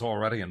system is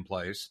already in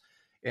place?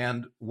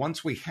 And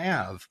once we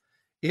have,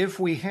 if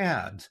we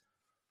had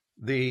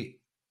the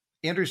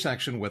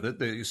intersection with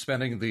it,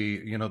 spending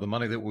the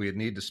money that we would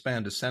need to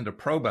spend to send a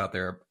probe out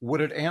there,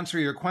 would it answer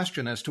your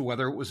question as to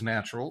whether it was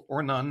natural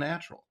or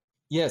non-natural?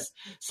 Yes.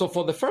 So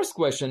for the first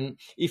question,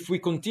 if we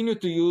continue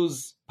to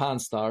use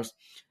Pan-STARRS,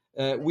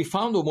 we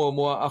found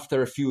Oumuamua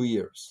after a few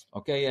years.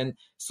 Okay. And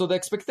so the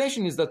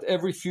expectation is that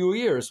every few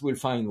years we'll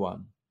find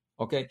one.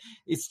 Okay.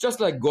 It's just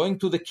like going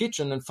to the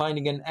kitchen and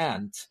finding an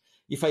ant.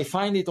 If I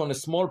find it on a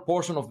small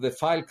portion of the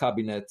file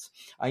cabinet,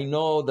 I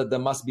know that there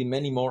must be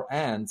many more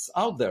ants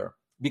out there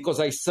because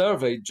I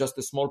surveyed just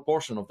a small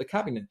portion of the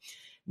cabinet.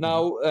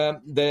 Now,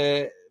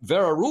 the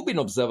Vera Rubin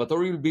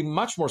Observatory will be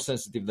much more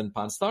sensitive than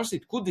Pan-STARRS.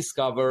 It could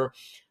discover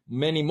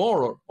many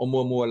more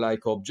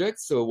Oumuamua-like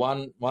objects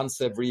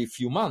once every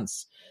few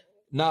months.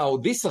 Now,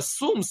 this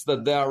assumes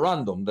that they are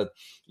random, that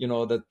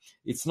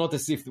it's not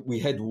as if we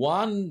had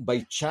one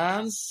by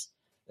chance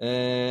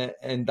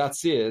and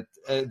that's it,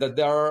 that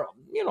there are,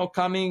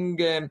 coming,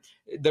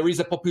 there is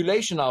a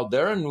population out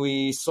there and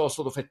we saw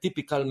sort of a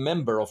typical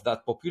member of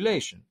that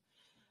population.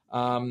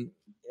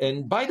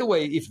 And by the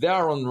way, if they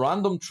are on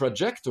random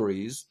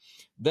trajectories,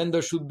 then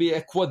there should be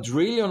a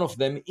quadrillion of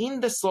them in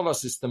the solar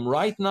system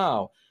right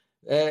now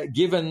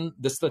given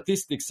the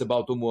statistics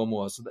about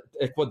Oumuamua. So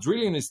a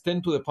quadrillion is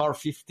 10 to the power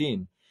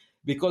 15,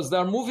 because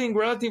they're moving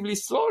relatively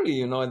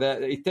slowly.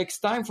 It takes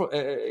time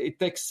it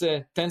takes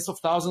tens of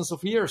thousands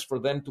of years for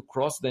them to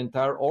cross the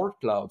entire Oort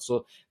cloud.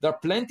 So there are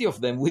plenty of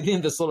them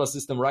within the solar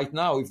system right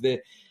now.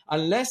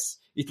 Unless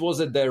it was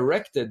a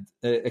directed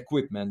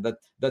equipment that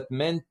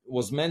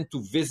was meant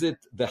to visit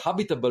the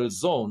habitable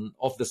zone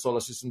of the solar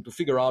system to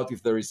figure out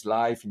if there is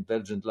life,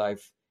 intelligent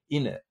life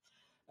in it.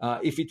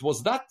 If it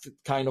was that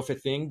kind of a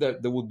thing, there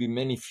would be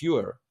many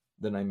fewer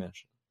than I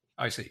mentioned.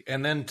 I see.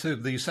 And then to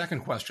the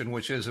second question,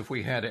 which is, if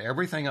we had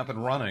everything up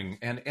and running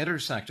and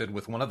intersected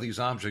with one of these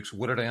objects,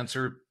 would it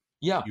answer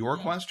your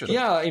question?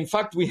 Yeah, in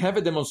fact, we have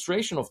a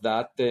demonstration of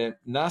that.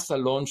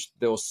 NASA launched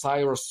the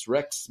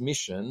OSIRIS-REx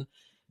mission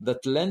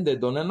that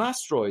landed on an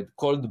asteroid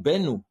called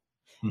Bennu.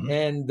 Mm-hmm.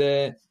 And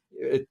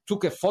it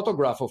took a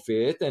photograph of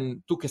it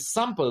and took a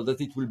sample that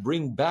it will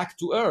bring back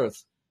to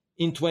Earth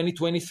in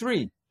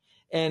 2023.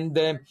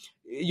 And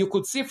you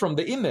could see from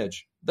the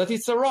image that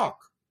it's a rock.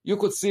 You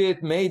could see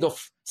it made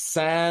of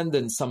sand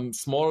and some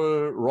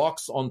small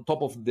rocks on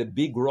top of the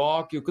big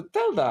rock. You could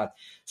tell that.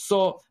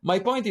 So my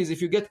point is,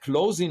 if you get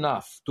close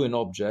enough to an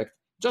object,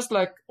 just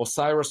like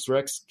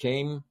OSIRIS-REx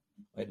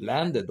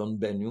landed on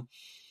Bennu,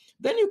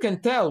 then you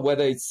can tell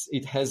whether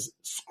it has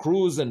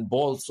screws and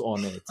bolts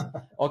on it.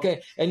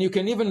 Okay, and you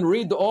can even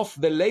read off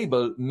the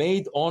label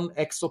 "made on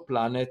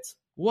exoplanet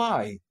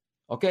Y."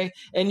 Okay,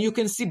 and you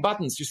can see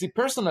buttons. You see,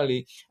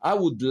 personally, I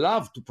would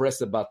love to press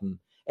a button.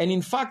 And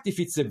in fact, if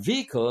it's a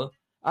vehicle,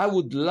 I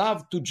would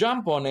love to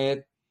jump on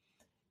it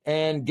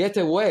and get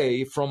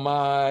away from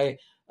my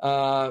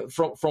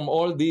from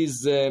all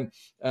these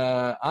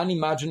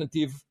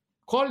unimaginative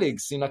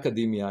colleagues in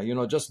academia.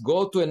 Just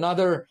go to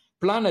another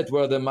planet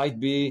where there might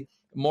be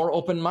more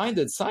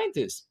open-minded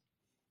scientists.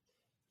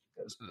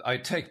 I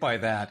take by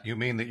that you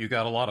mean that you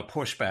got a lot of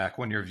pushback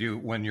when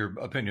your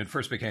opinion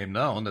first became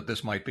known that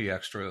this might be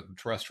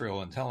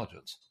extraterrestrial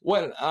intelligence.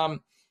 Well,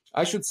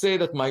 I should say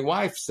that my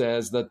wife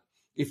says that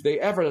if they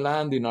ever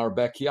land in our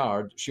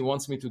backyard, she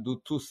wants me to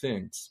do two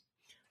things.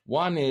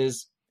 One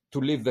is to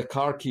leave the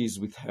car keys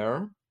with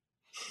her.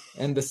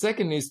 And the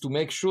second is to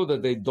make sure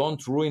that they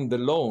don't ruin the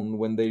lawn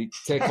when they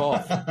take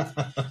off.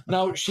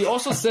 Now, she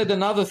also said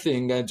another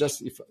thing,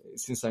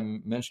 since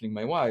I'm mentioning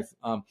my wife,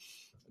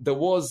 there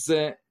was,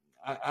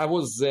 I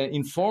was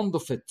informed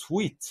of a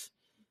tweet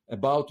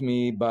about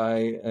me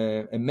by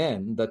a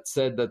man that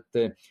said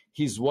that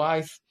his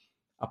wife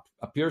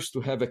appears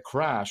to have a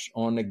crush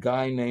on a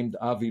guy named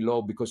Avi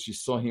Loeb because she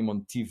saw him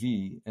on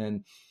TV,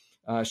 and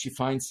she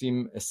finds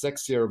him a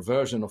sexier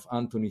version of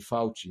Anthony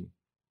Fauci.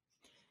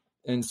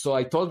 And so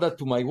I told that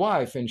to my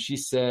wife, and she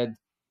said,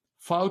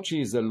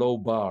 Fauci is a low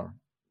bar.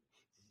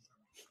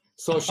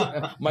 So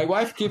my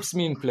wife keeps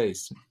me in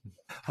place.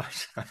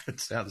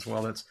 It sounds,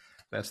 well,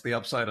 that's the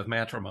upside of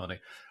matrimony.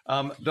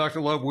 Dr.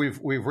 Loeb,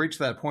 we've reached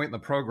that point in the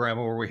program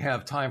where we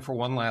have time for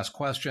one last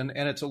question,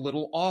 and it's a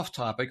little off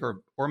topic,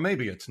 or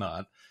maybe it's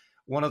not.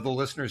 One of the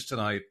listeners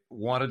tonight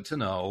wanted to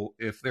know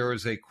if there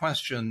is a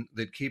question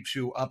that keeps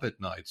you up at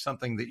night,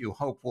 something that you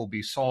hope will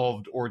be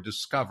solved or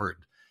discovered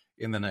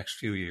in the next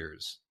few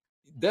years.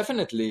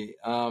 Definitely.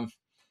 There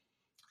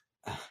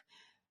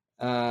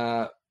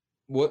are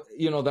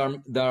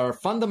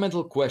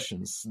fundamental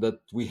questions that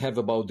we have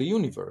about the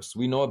universe.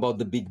 We know about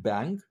the Big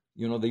Bang.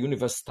 The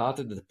universe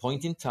started at a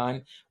point in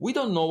time. We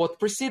don't know what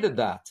preceded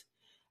that.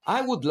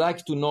 I would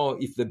like to know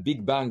if the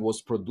Big Bang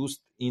was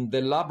produced in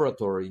the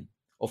laboratory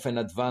of an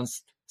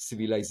advanced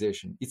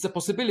civilization. It's a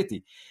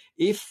possibility.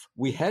 If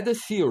we had a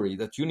theory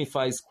that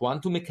unifies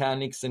quantum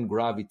mechanics and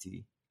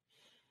gravity,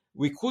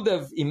 we could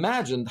have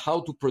imagined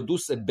how to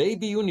produce a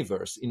baby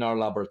universe in our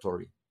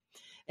laboratory.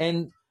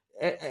 And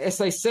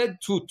as I said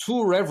to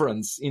two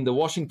reverends in the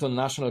Washington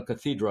National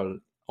Cathedral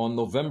on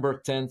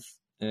November 10th,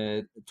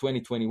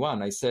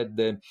 2021, I said,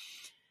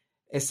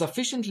 a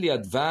sufficiently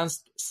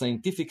advanced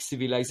scientific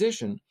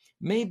civilization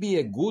may be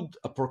a good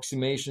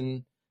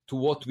approximation to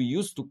what we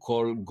used to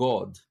call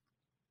God.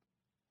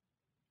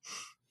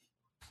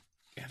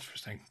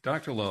 Interesting.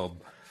 Dr.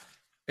 Loeb,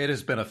 it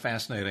has been a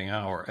fascinating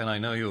hour, and I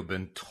know you have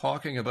been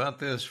talking about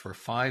this for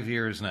 5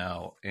 years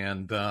now,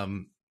 and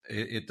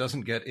it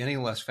doesn't get any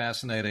less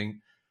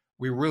fascinating.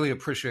 We really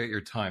appreciate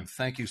your time.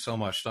 Thank you so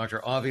much.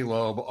 Dr. Avi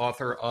Loeb,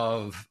 author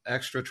of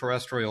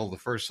Extraterrestrial, The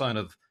First Sign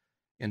of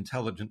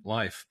Intelligent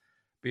Life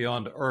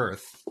Beyond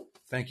Earth.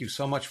 Thank you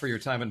so much for your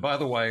time. And by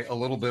the way, a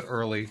little bit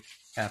early,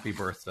 happy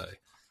birthday.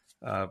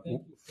 Thank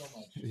you so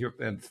much.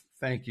 And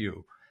thank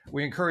you.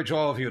 We encourage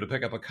all of you to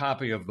pick up a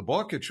copy of the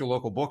book at your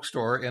local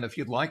bookstore. And if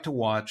you'd like to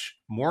watch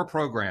more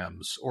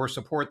programs or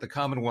support the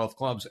Commonwealth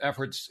Club's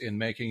efforts in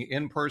making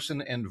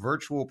in-person and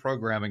virtual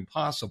programming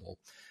possible,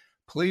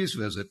 please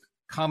visit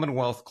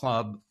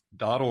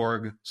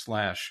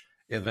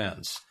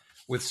commonwealthclub.org/events.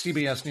 With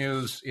CBS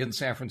News in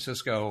San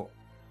Francisco,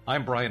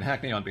 I'm Brian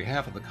Hackney on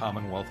behalf of the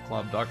Commonwealth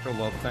Club. Dr.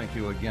 Loeb, thank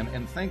you again,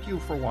 and thank you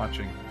for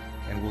watching,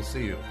 and we'll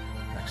see you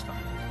next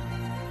time.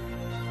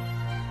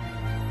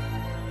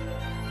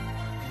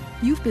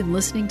 You've been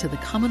listening to the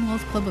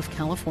Commonwealth Club of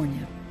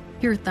California.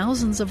 Hear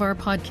thousands of our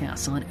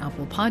podcasts on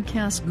Apple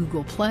Podcasts,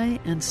 Google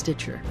Play, and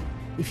Stitcher.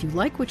 If you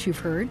like what you've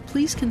heard,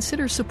 please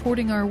consider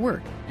supporting our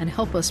work and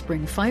help us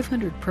bring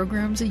 500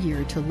 programs a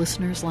year to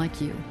listeners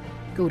like you.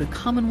 Go to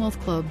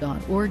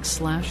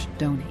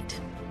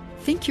commonwealthclub.org/donate.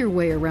 Think your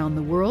way around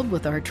the world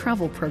with our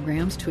travel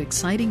programs to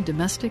exciting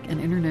domestic and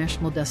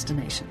international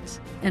destinations.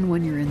 And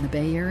when you're in the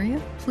Bay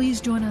Area, please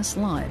join us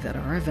live at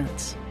our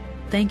events.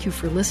 Thank you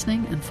for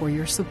listening and for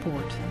your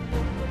support.